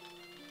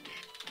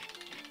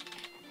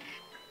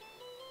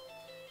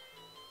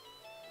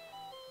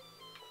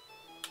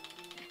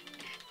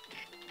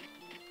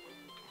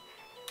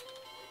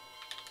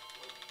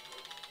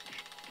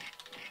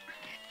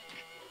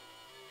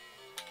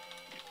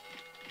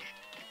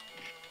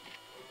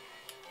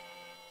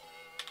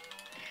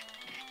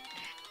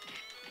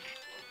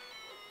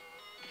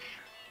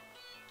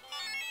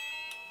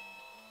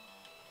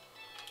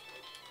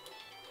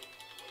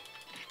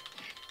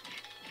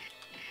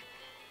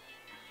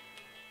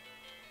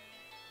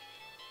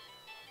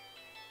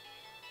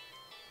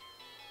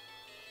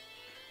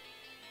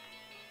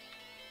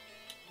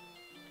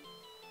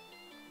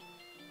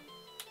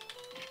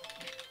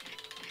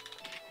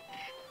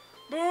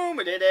 Boom,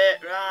 we did it.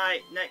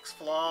 Right, next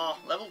floor.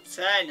 Level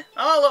 10.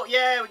 Oh, look,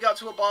 yeah, we got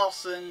to a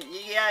boss. And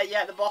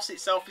yeah, the boss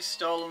itself is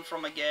stolen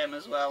from a game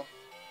as well.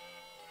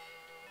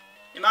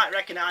 You might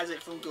recognise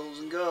it from Ghouls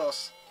and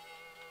Ghosts.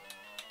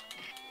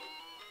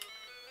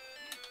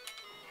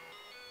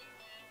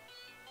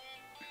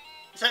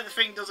 Except the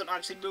thing doesn't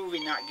actually move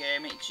in that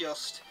game. It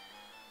just,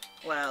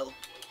 well,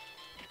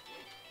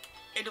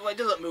 It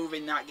doesn't move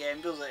in that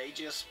game, does it?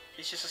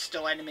 It's just a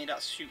still enemy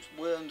that shoots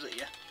worms at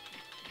you.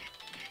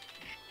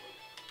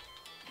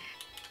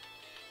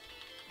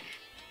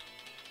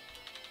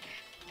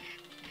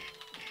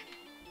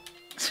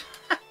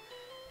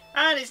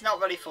 And it's not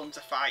very fun to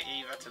fight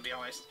either, to be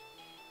honest.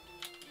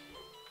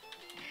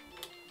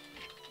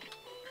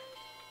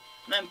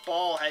 And then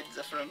ball heads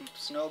are from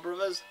Snow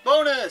Brothers.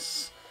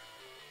 Bonus!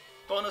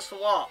 Bonus for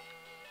what?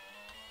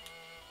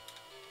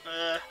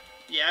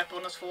 Yeah,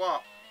 bonus for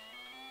what?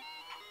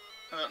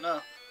 I don't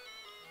know.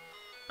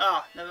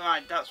 Oh, never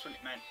mind, that's what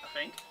it meant, I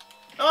think.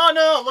 Oh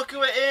no, look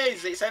who it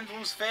is! It's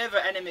everyone's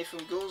favourite enemy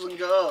from Ghouls and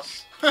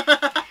Ghosts.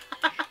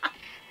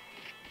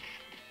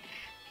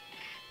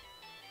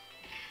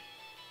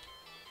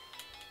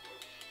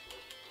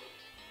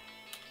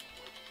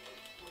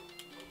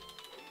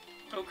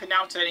 Who can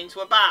now turn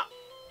into a bat.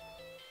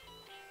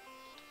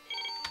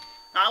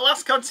 Now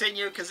let's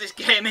continue, because this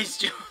game is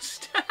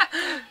just...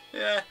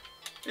 yeah,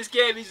 this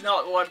game is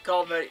not what I'd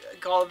call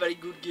a very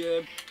good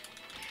game.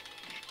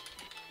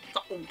 It's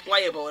not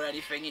unplayable or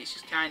anything, it's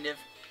just kind of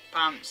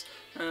pants.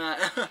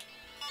 I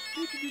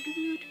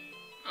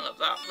love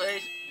that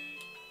place.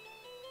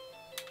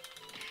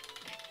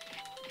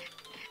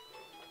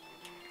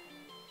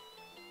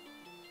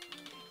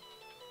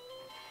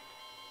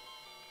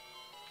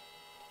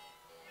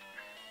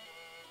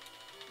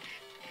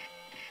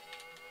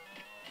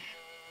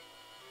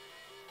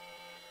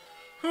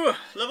 Whew,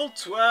 level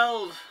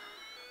 12.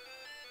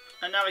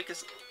 And now we can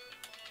see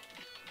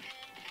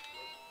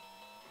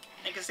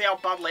how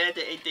badly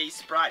edited these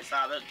sprites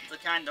are. They're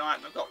kind of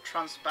like, they've got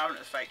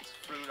transparent effects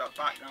through that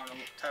background and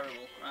look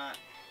terrible. Right.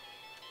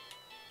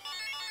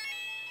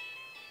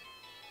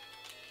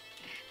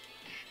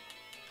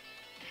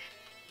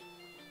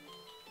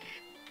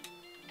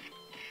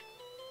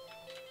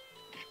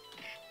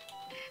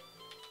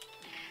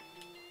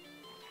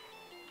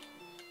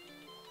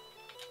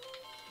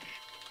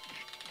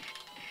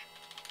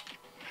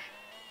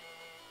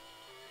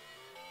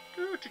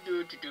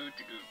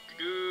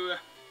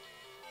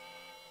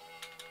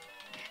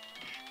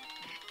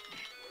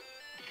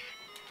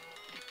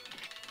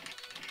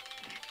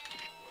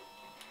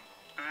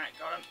 Alright,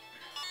 got him.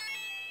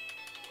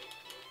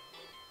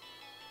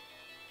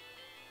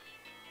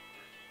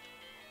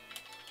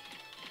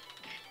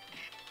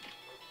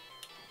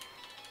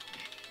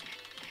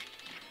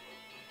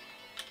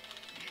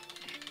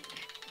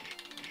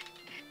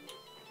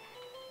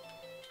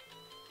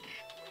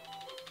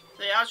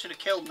 See, I should have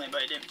killed me,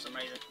 but he didn't for some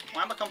reason.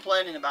 Why am I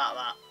complaining about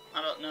that?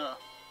 I don't know.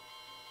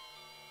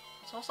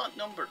 What's that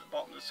number at the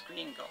bottom of the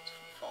screen got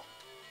for?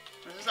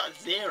 Is that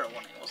 0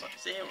 on it? What's that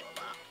 0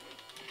 about?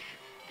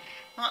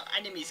 Not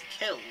enemies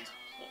killed.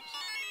 What's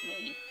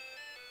it mean?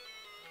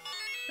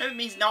 Maybe it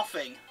means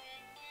nothing.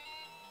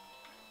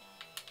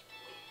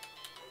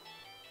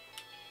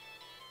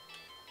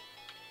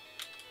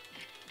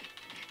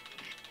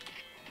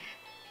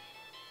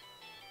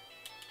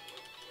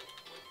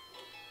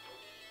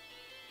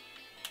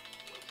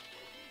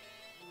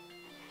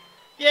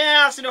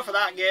 Yeah, that's enough of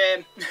that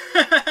game.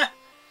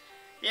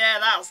 Yeah,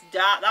 that's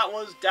dark. That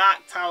was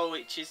Dark Tower,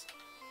 which is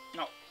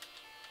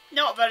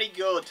not very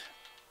good.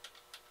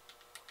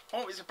 I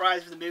won't be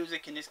surprised if the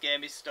music in this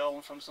game is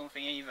stolen from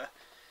something either.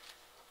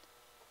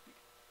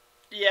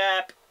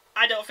 Yep,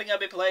 I don't think I'll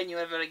be playing you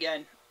ever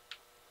again.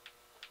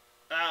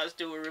 Let's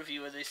do a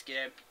review of this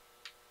game.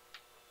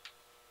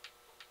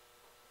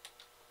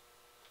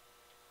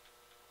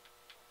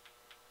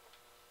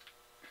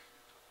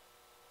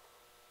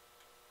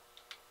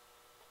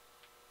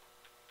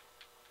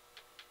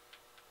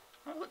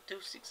 Oh,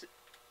 2-6.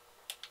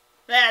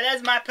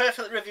 There's my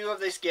perfect review of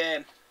this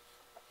game.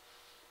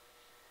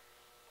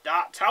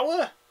 Dark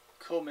Tower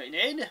coming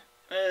in.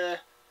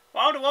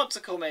 Why do I want to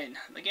come in?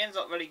 The game's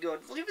not very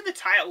good. Even the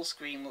title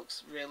screen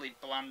looks really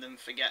bland and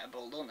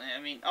forgettable, doesn't it?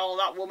 I mean, oh,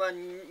 that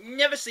woman,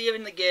 never see her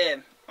in the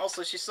game.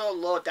 Also, she's so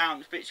low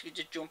down, but she could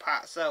just jump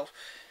out herself.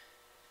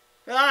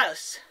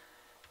 Right,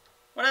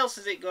 what else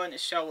is it going to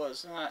show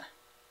us? Right.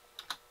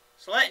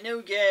 Select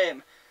new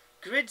game.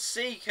 Grid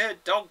Seeker,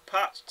 Dog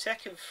Patch,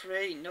 Tekken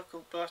 3,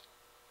 Knuckle Bash.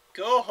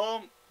 Go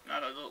home. No,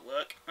 that doesn't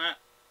work. Right.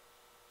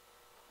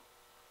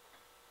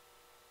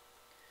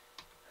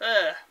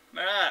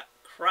 Right,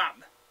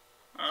 crab.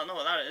 I don't know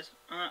what that is.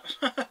 Right.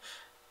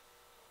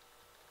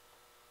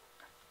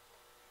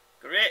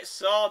 Great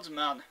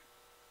Swordsman.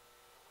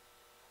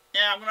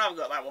 Yeah, I'm gonna have a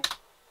go at that one.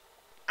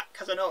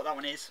 Because I know what that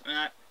one is.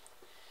 Right.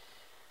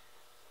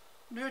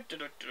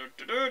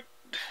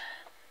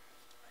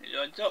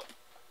 Up.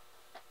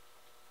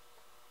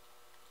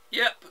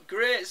 Yep,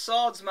 Great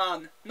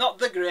Swordsman. Not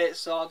the Great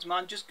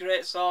Swordsman, just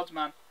Great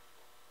Swordsman.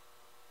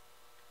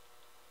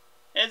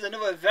 Here's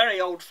another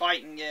very old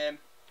fighting game.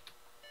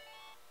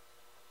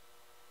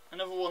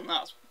 Another one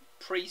that's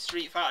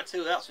pre-Street Fighter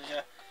 2, that's for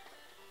sure.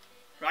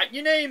 Write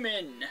your name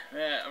in.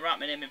 Yeah, I'll write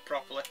my name in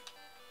properly.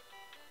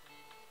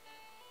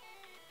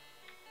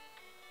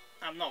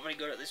 I'm not very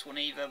good at this one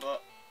either,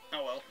 but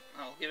oh well,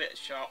 I'll give it a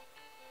shot.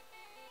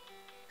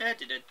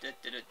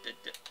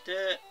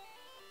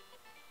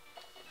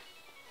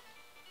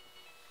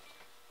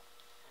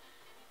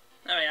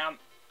 There I am.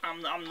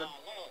 I'm the...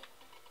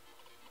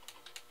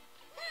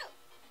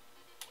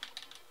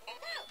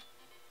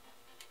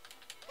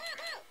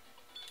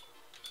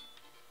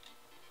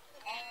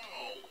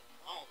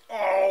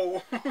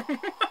 Oh!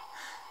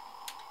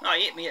 No,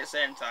 he hit me at the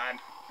same time.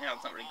 Yeah,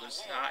 it's not a really good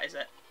start, is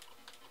it?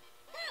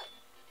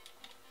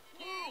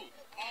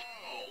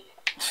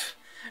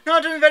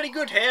 Not doing very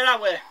good here,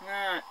 are we?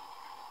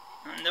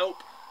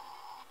 Nope.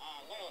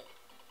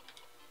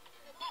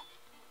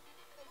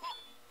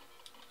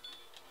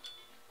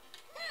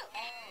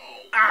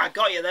 Ah,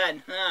 got you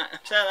then.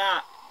 Say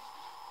that.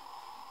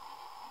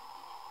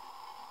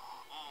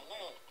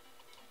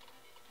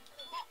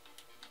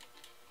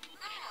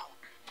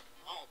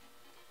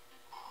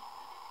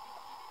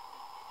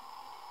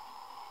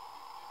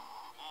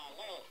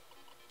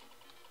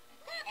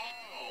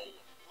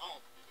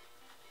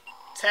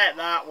 Take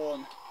that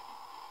one.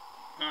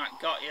 Right,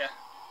 got you.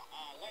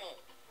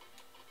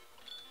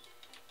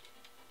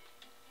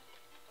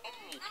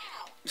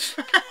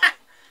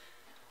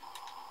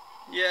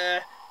 Yeah,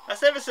 I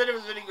never said I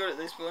was really good at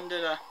this one,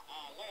 did I?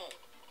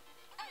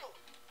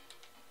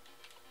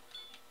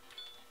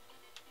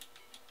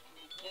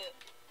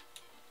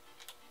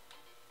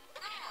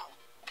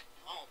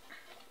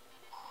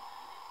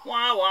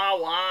 Wah wah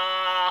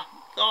wah!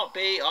 Got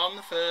beat on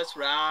the first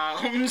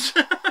round.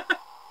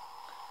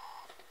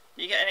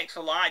 Do you get an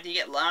extra life? Do you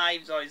get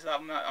lives, or is that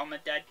I'm a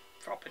dead?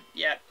 Proper,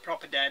 yeah,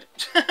 proper dead.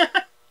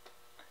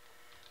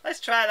 Let's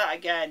try that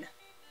again.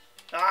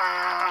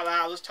 Ah,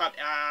 that was typed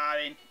R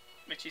in,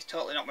 which is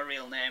totally not my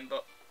real name,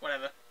 but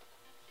whatever.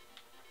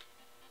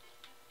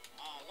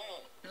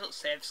 It doesn't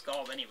save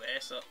scores anyway,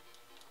 so.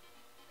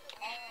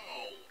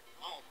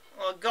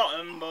 Well, I got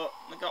them, but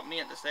they got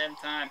me at the same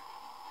time.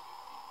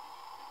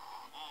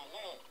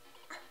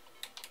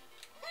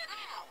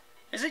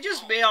 Is it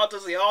just me, or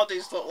does the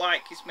audience look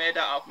like it's made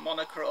out of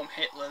monochrome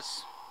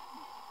Hitlers?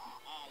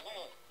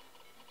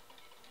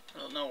 I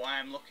don't know why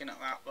I'm looking at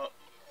that, but...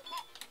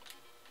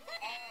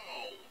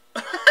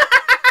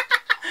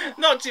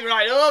 Knocked him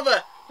right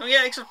over! Don't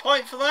get an extra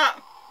point for that?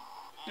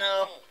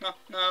 No, no,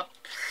 no.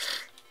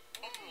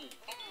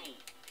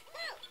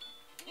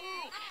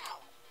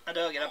 I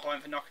don't get a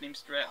point for knocking him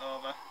straight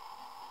over.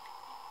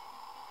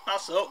 That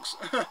sucks.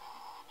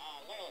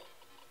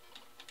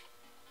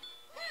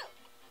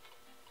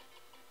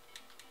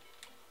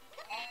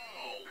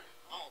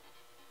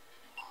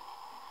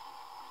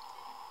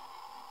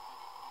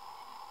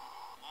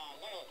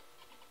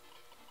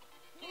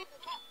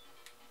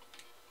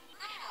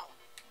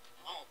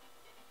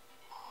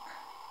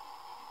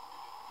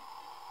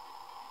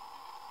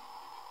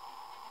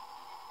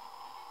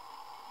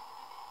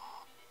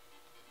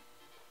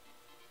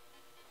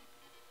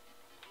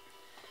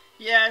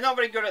 Yeah, not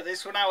very good at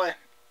this one, are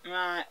we?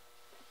 Right.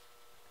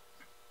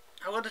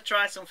 I want to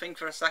try something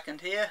for a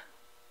second here.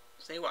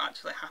 See what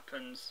actually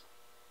happens.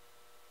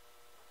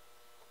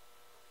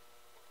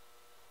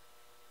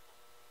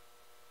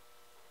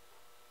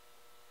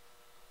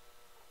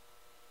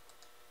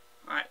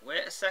 Right,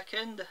 wait a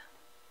second.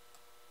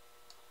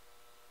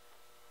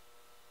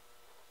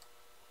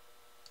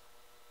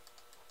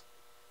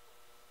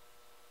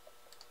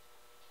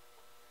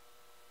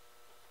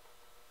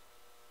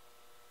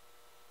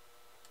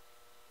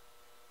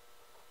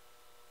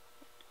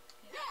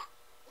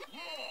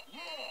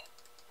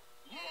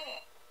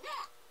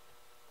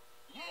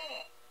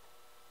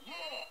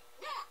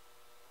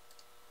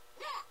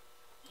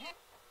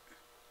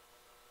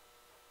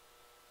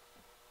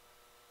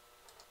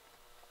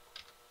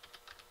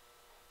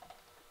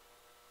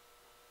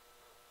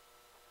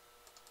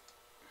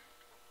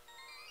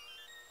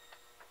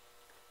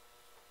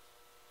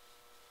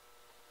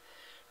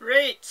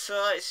 Right,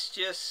 so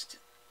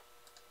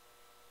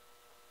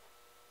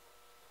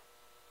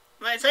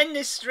let's end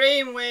this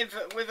stream with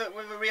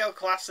a real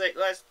classic.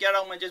 Let's get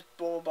on with just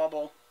Bubble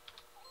Bobble.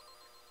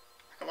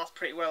 I lost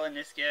pretty well in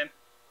this game.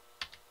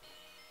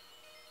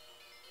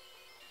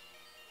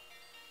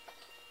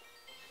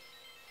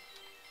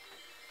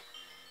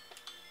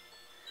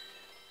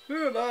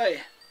 Oh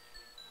boy.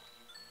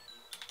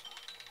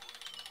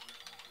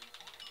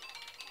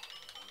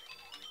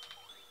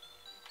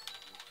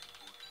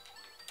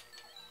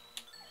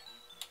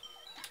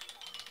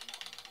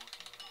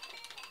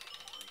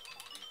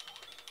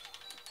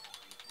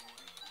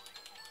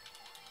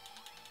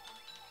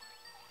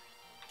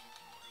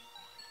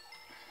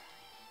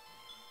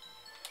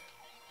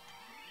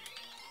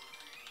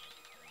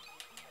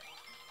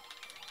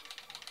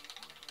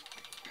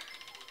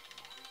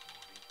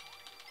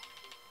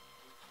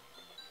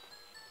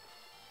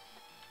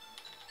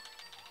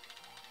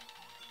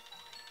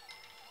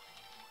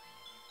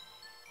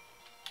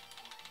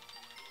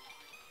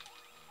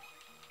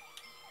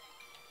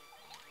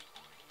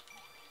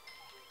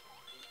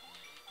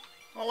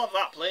 I'll have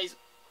that, please.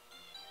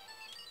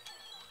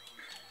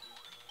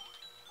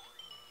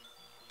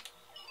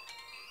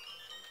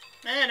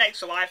 An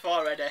extra life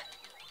already.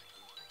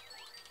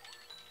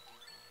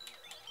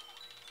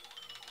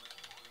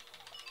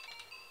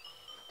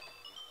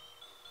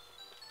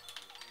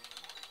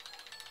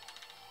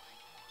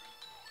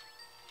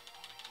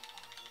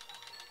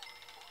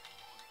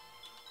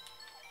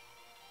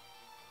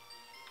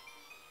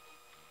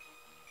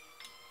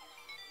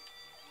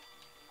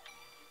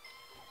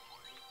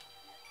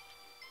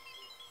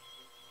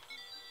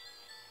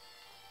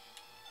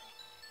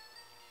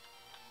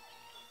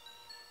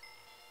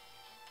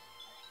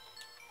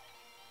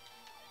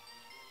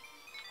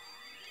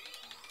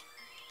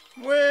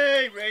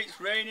 Way, it's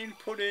raining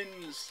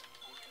puddings.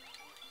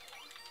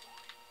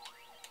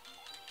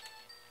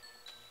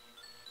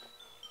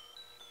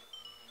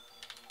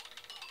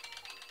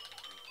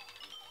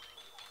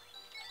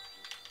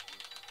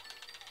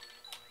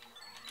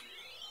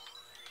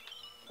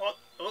 What?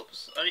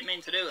 Oops, I didn't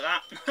mean to do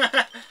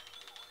that.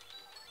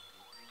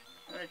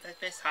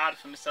 It's hard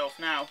for myself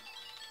now.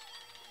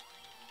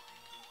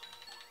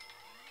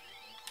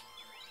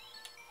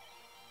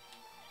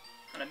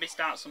 And I missed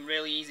out some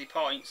really easy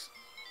points.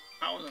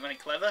 That wasn't very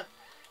clever.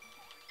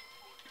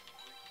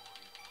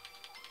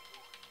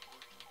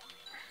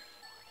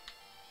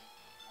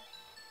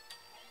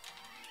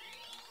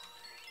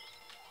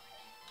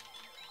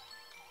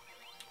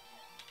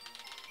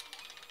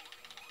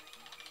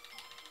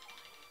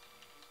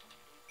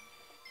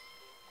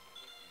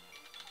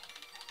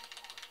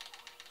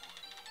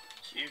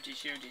 Shooty,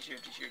 shooty,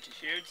 shooty, shooty,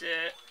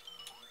 shooty.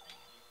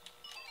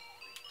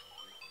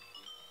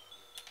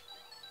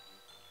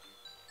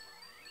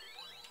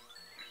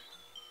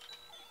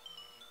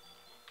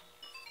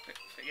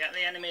 Forget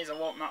the enemies, I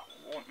want that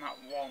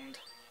wand.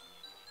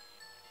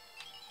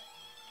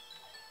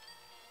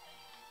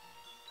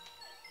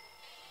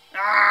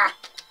 Ah!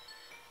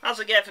 That's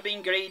what I get for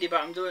being greedy,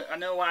 but I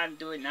know why I'm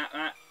doing that,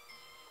 right?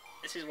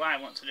 This is why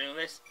I want to do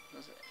this.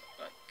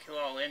 Like, kill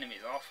all the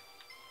enemies off.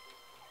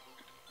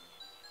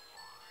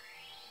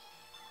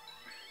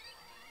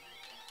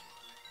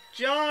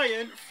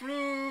 Giant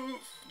fruit!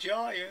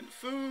 Giant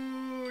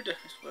food!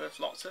 It's worth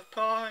lots of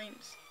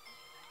points.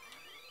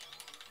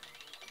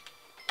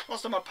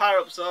 Lost all my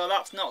power-ups though,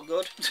 that's not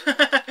good.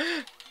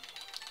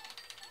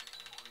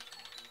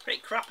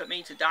 Pretty crap at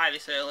me to die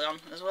this early on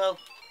as well.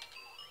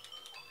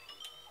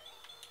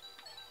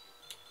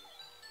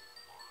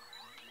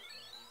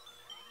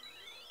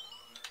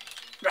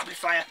 Rapid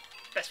fire.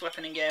 Best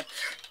weapon in game.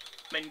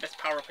 I mean, best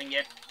power-up in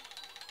game.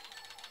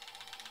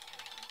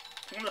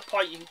 From the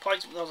point, you can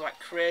point with those like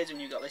crazy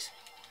when you've got this.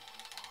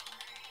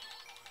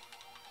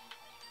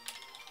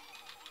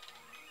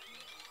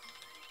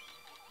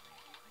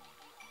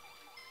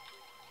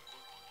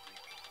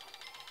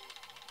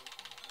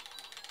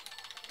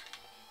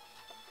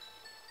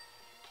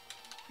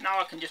 Now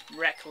I can just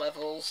wreck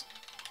levels.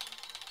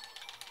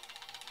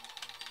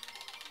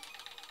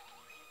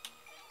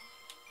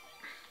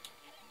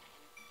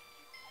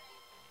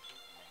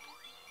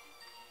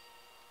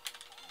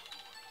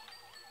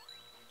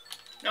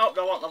 Nope,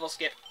 don't want level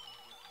skip.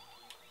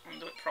 I'll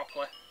do it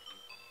properly.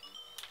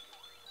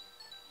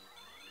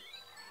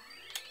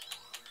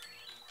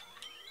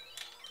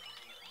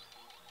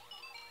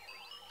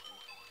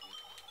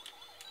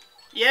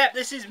 Yep,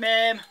 this is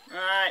MAME.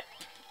 Alright.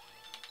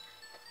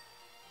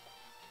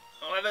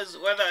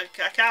 Whoever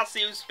I can't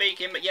see who's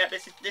speaking, but yeah,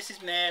 this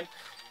is MAME.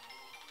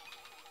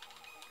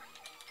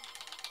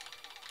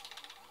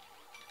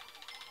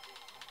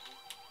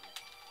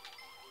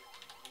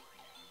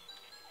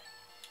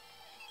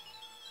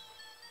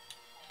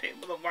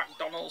 People with the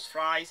McDonald's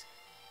fries.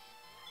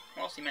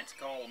 What else he meant to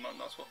call them?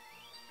 That's what.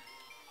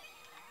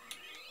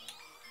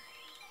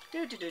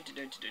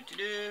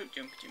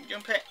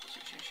 Jump it.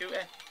 Shoot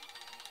it.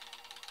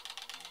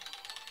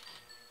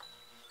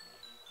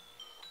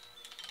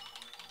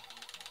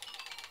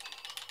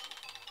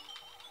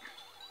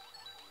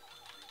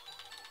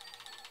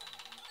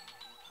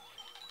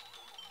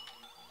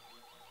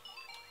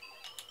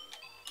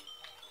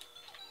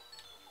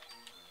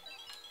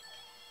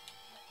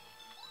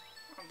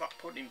 Have that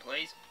pudding,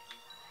 please.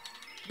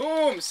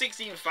 Boom!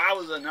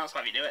 16,000. That's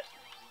how you do it.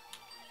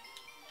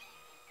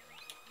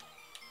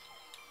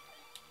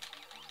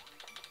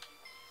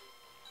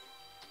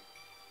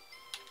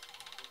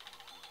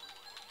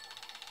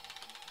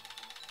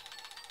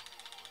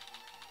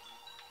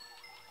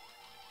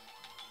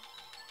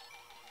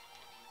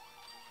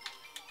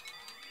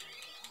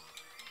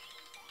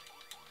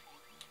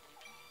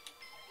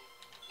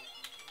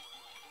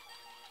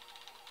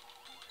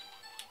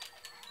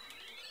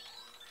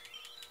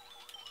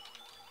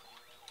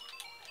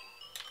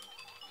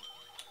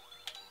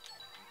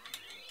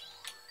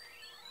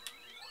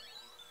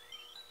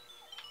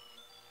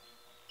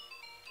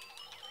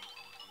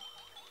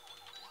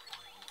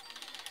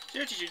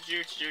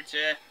 Shoot.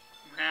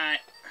 Right.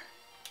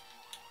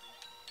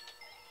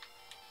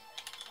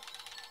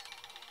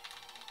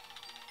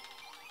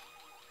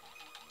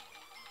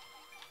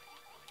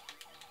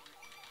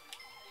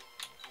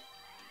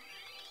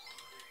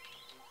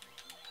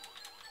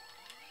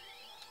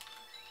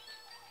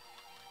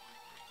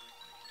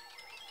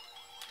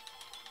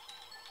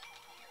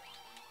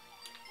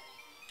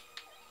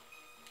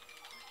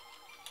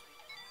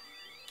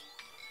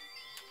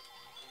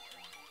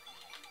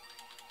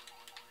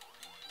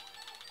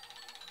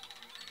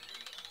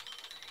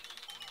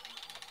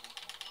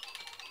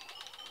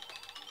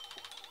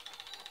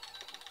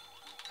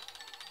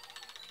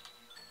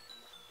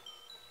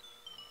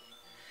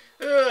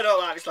 Oh, I don't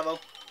like this level.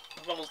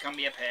 Levels can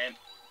be a pain.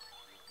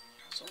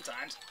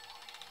 Sometimes.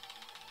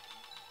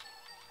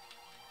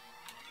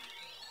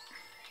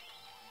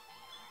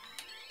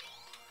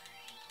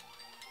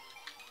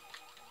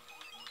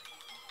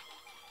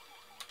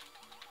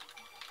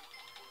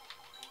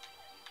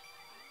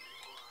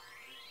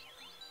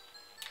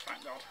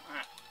 God.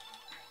 Right.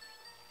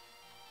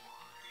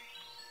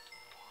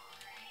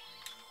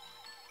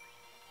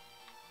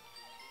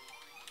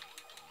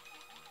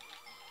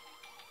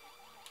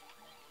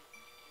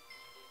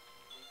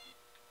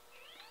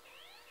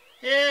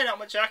 Yeah, not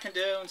much I can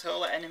do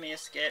until the enemy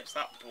escapes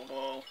that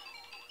bubble.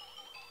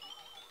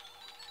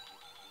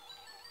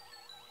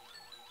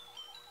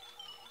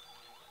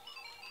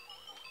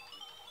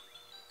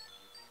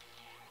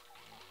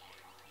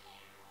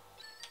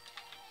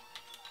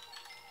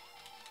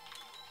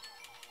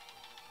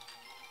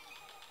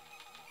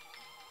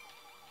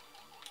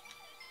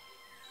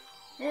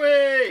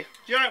 Whee!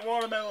 Giant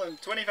watermelon,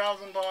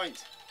 20,000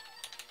 points.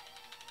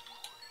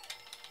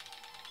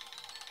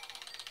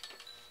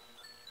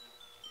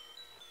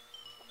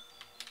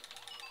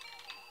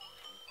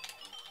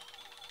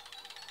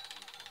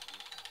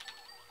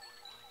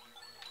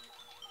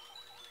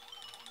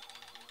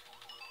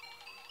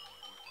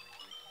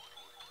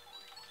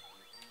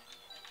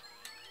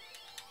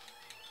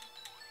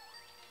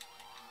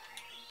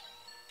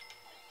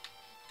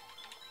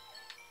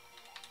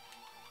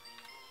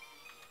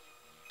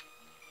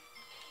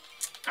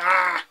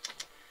 Ah!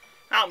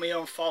 Not my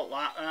own fault,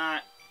 that.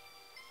 Right.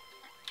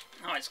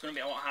 Oh, it's going to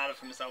be a lot harder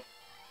for myself.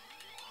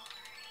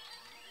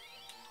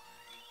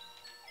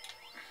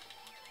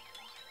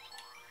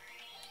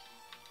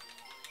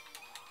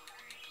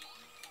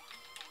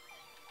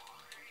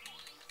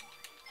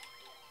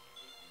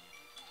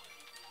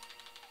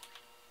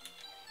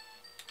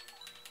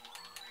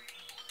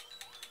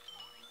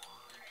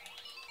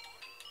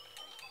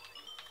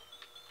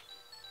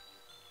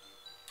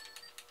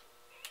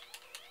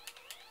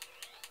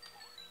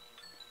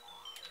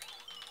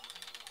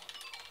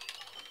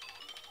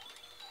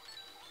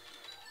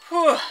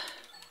 Whew.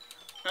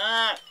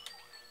 Ah.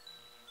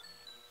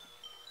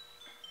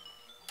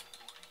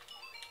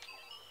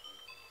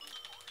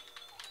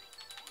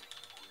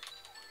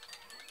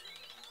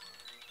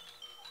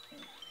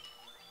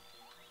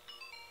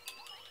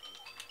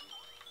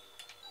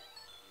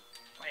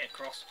 Fire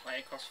across, fire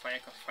across, fire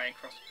across, fire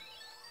across.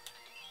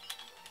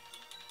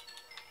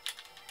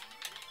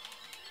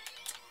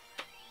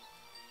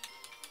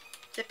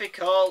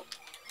 Typical.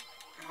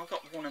 I've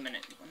got one a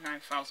minute.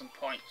 9,000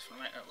 points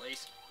from it at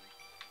least.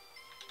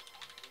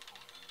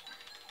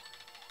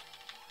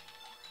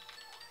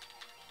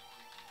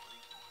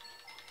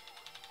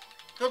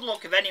 Good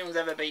luck if anyone's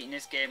ever beaten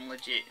this game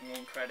legit in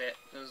one credit,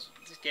 because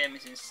this game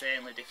is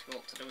insanely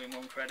difficult to do in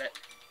one credit.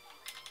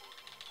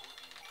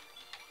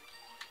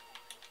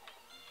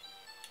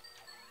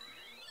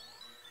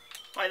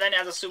 Right, then it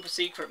has a super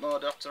secret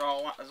mode after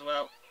all that as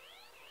well.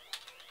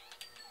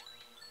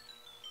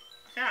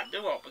 I can't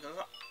do it because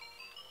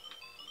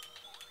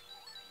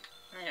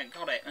I ain't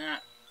got it.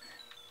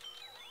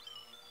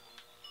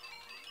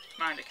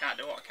 Mind, I can't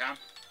do what I can.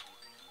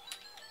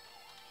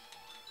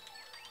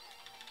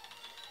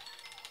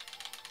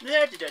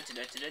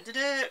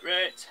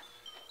 Right.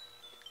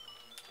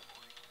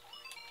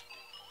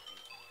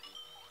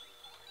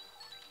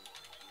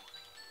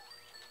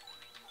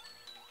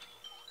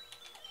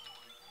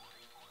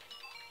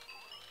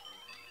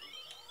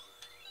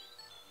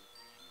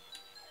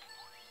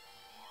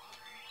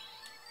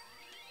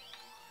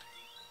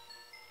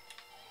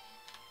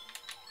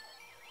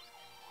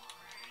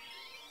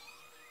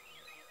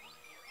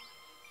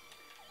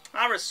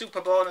 I had a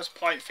super bonus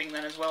point thing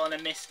then as well, and I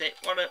missed it.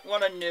 What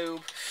a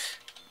noob.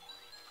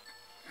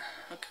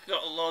 I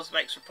got loads of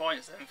extra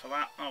points then for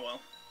that. Oh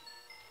well.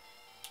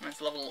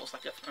 This level looks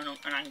like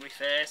an angry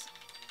face.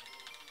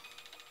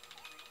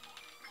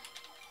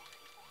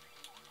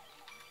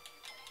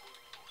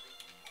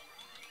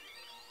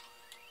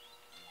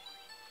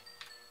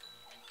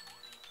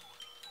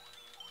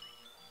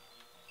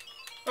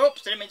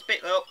 Oops, didn't mean to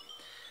pick that up.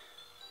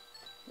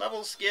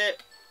 Level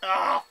skip.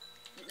 Ah,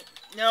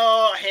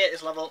 no, I hate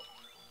this level.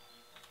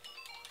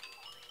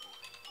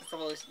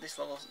 This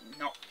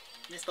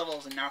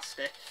level's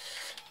nasty.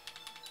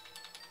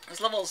 This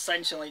level's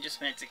essentially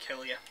just meant to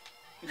kill you.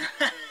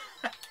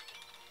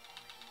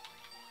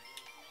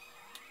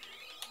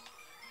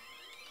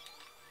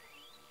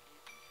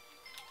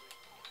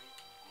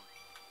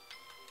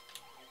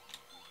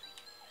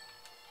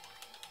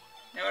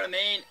 Know what I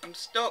mean? I'm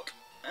stuck.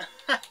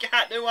 I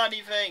can't do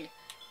anything.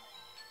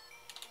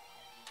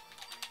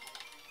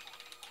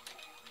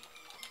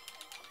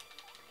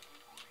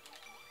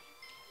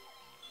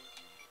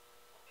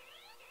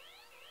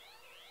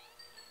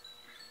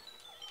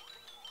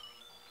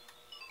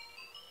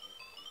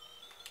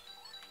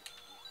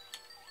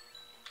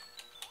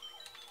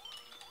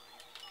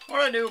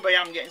 What a noob I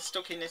am getting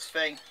stuck in this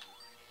thing.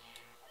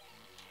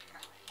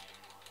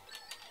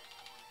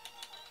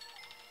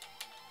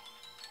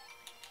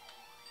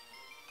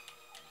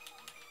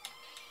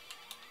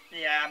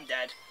 Yeah, I'm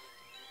dead.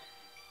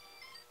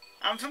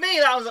 And for me,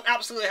 that was an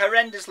absolutely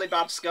horrendously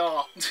bad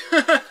score.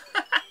 That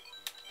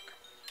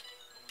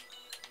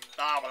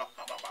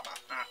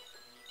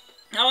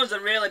was a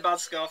really bad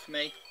score for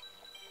me.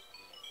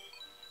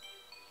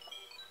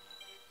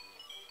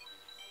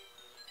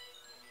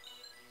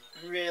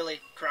 Really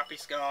crappy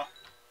score.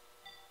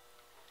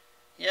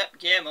 Yep,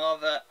 game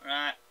over.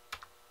 Right.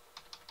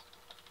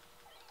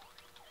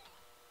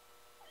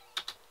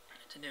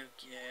 It's a new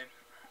game.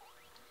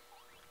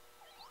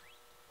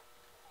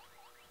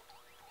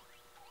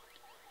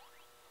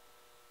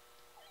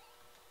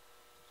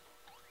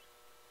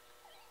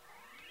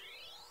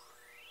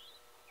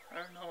 I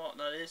don't know what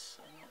that is.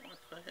 I don't want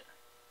to play it.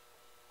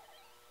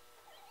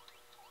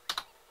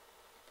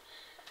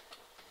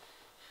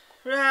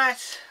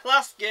 Right,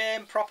 last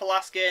game, proper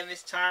last game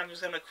this time. I'm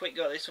just going to quick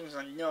go at this one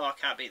because I know I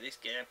can't beat this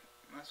game.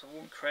 That's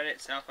 1 credit,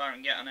 so far I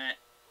can get on it.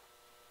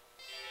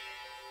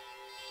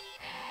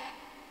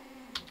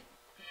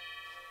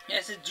 Yeah,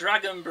 it's a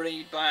Dragon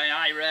Breed by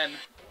IREM.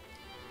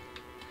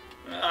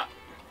 Right.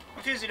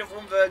 I've used enough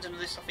one version of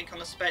this, I think, on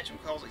the Spectrum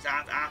calls it's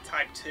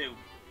R-Type 2.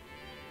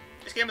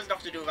 This game has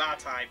nothing to do with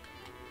R-Type.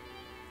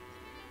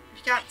 If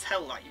you can't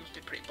tell that, you must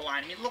be pretty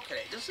blind. I mean, look at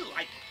it. It doesn't look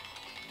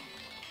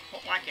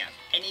like it has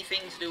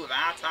anything to do with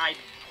R-Type.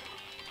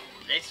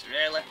 This,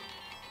 really.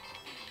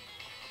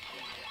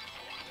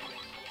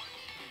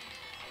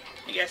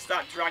 I guess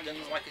that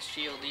dragon's like a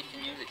shield. You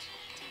can use it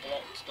to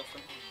block stuff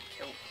and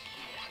kill.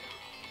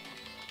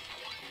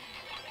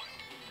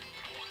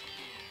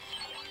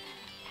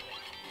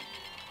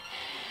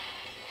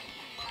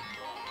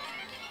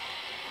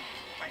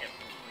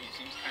 It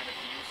seems kind of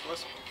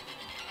useless.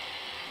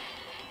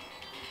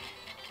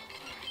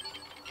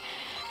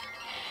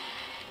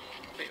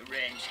 A bit of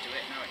range to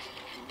it. Now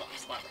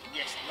it's slightly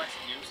less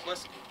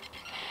useless.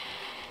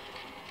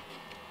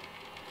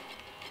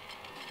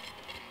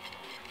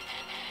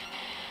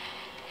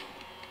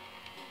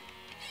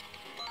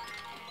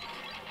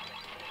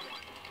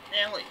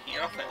 Yeah, look,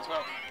 you're off it as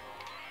well.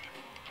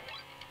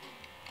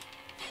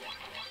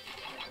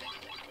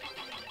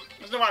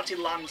 There's no actually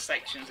land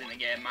sections in the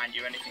game, mind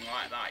you, or anything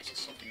like that. It's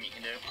just something you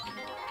can do.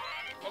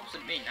 What does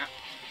it mean, that?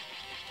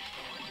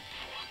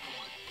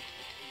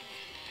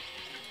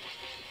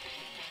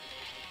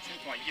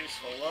 Seems quite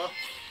useful, though.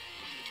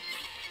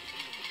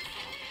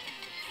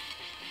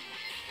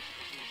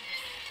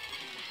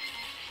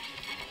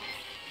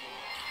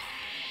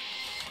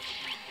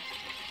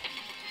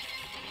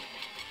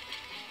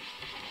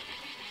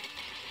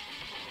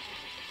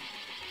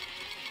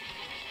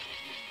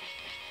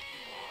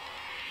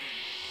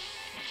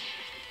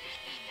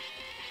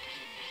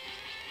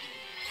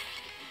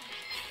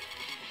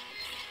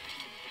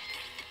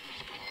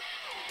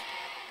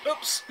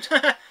 Oops!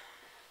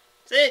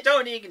 See,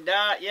 Tony can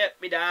die. Yep,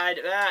 we died.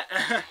 Right.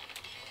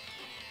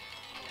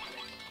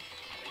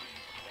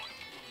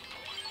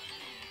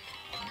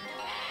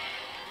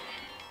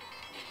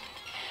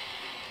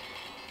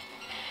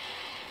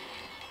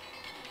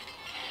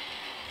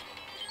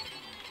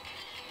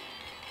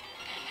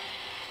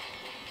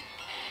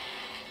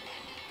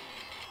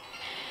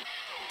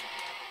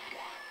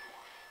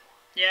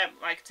 Yeah,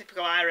 like a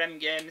typical IRM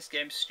game, this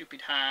game's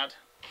stupid hard.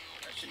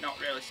 That should not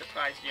really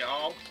surprise you at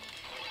all.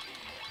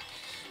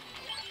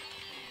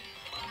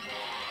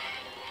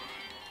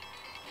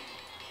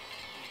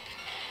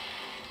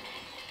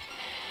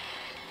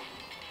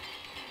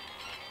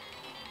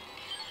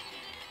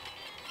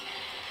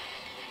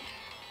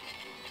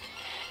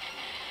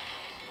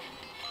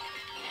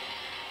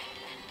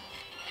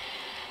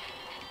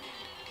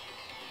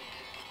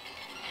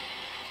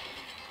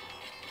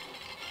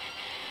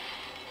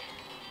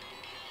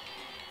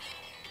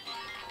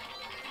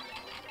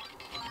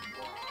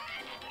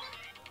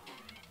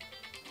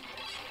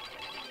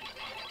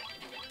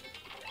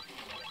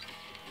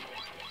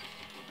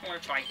 I'm going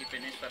to try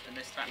keeping this weapon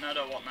this time. No, I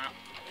don't want that.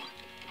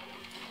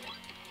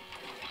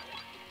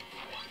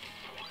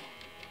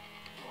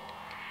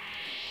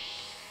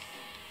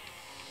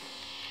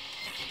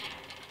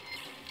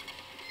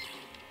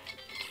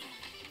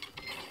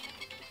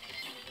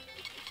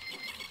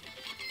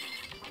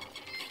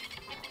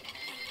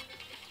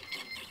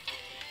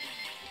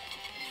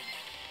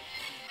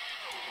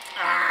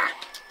 Ah!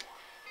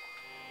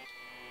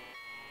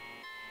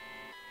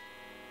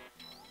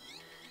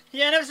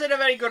 Yeah, I never said I'm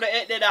very good at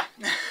it, did I?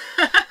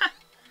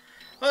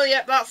 Well,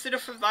 yeah, that's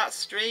enough of that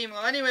stream.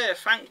 Well, anyway,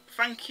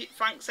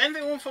 thanks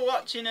everyone for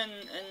watching and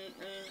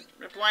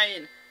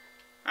replying.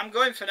 I'm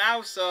going for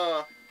now,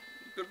 so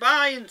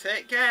goodbye and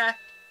take care.